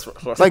some. let's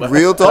Like,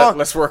 real talk.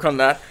 Let's work on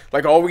that.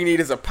 Like, all we need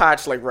is a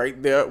patch, like,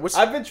 right there. What's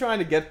I've been trying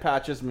to get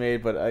patches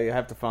made, but I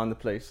have to find the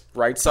place.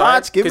 right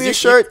side? Patch, give 'Cause me a you-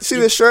 shirt. See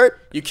you, the shirt?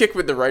 You kick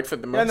with the right foot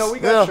the most. Yeah, no, we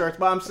got Yeah. shirts,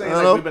 but I'm saying I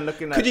like know. we've been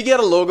looking at. Could you get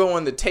a logo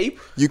on the tape?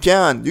 You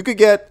can. You could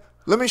get.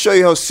 Let me show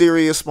you how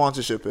serious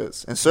sponsorship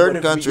is. In certain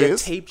What if we get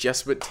countries, tape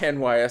just with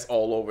 10YS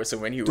all over, so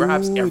when he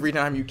raps, Dude. every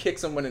time you kick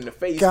someone in the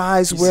face,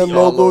 guys you wear see our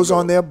logos logo.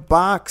 on their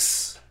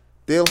box.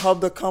 They'll have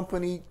the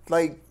company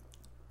like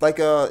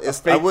a. It's,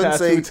 I fake wouldn't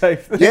say. tattoo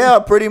type thing. Yeah,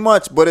 pretty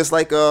much. But it's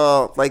like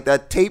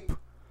that tape,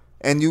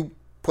 and you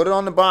put it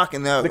on the back,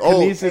 and they're The oh,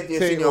 cohesive you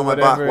tape see or on my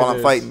back whatever while it I'm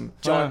is. fighting.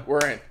 John, Huh.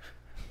 we're in.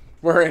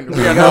 We are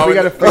Yeah, now. we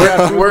gotta figure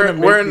out who's we're gonna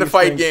make we're in the these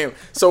fight things. game.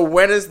 So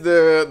when is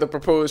the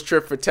proposed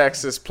trip for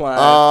Texas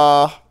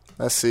planned?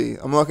 Let's see.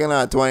 I'm looking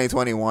at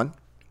 2021.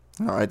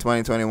 All right,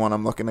 2021.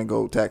 I'm looking to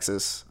go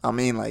Texas. I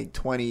mean, like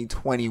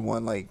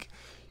 2021, like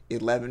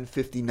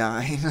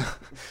 11:59.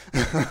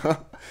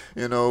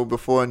 You know,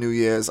 before New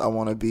Year's, I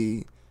want to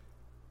be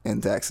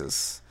in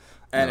Texas.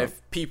 And Yeah. if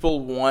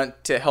people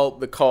want to help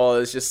the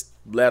cause, just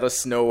let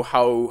us know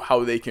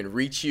how they can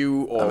reach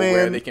you or I mean,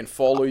 where they can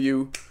follow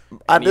you.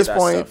 At Any this of that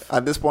point,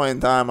 stuff. in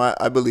time,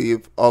 I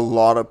believe a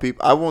lot of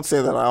people. I won't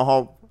say that I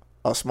have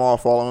a small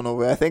following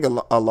over. I think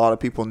a lot of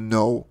people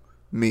know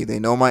me. They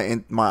know my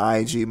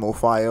IG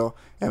Mofire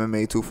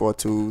MMA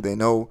 242. They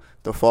know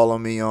to follow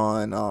me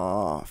on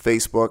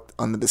Facebook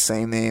under the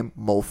same name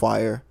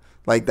Mofire.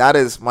 Like, that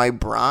is my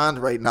brand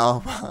right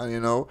now, you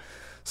know.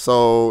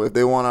 So if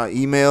they want to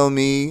email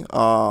me,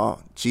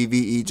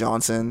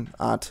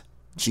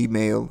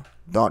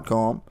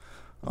 gvejohnson@gmail.com.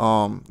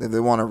 If they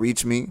want to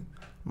reach me,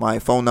 my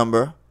phone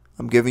number.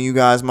 I'm giving you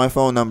guys my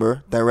phone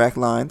number, direct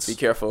lines. Be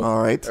careful.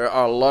 All right. There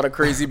are a lot of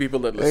crazy people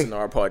that listen Hey, to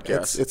our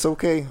podcast. It's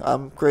okay.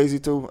 I'm crazy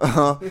too.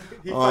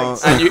 He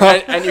fights. and you can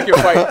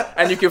fight,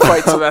 and you can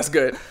fight, so that's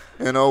good.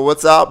 You know,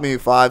 what's up me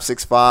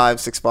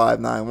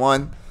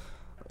 565-6591.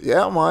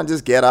 Yeah, man,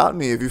 just get at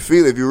me. If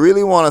you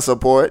really want to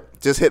support,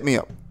 just hit me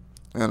up.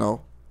 You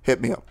know, hit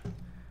me up.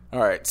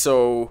 All right,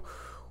 so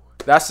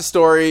that's the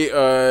story.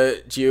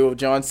 Gio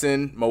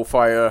Johnson,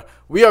 Mofire.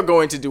 We are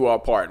going to do our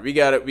part. We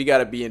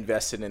gotta be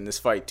invested in this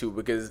fight too,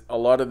 because a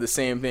lot of the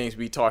same things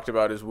we talked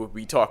about is what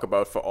we talk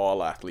about for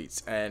all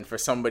athletes. And for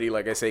somebody,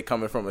 like I say,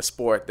 coming from a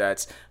sport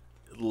that's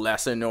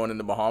lesser known in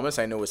the Bahamas,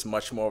 I know it's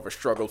much more of a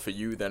struggle for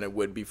you than it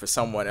would be for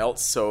someone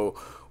else. So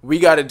we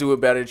got to do a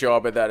better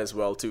job at that as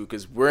well too,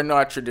 because we're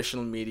not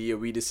traditional media.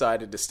 We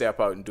decided to step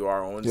out and do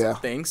our own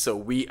thing, so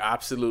we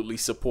absolutely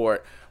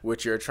support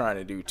what you're trying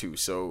to do too.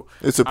 So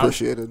It's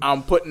appreciated.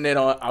 I'm putting it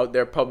out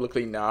there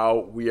publicly now.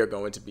 We are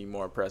going to be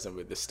more present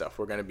with this stuff.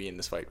 We're going to be in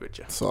this fight with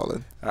you.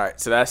 Solid. All right,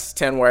 so that's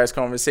 10 Wires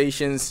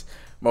Conversations.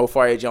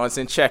 Mofire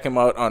Johnson. Check him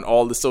out on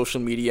all the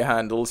social media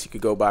handles. You could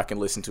go back and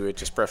listen to it.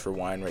 Just press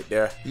rewind right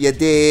there. You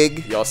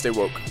dig? Y'all stay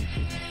woke.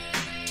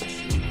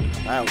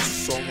 That was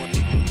so much.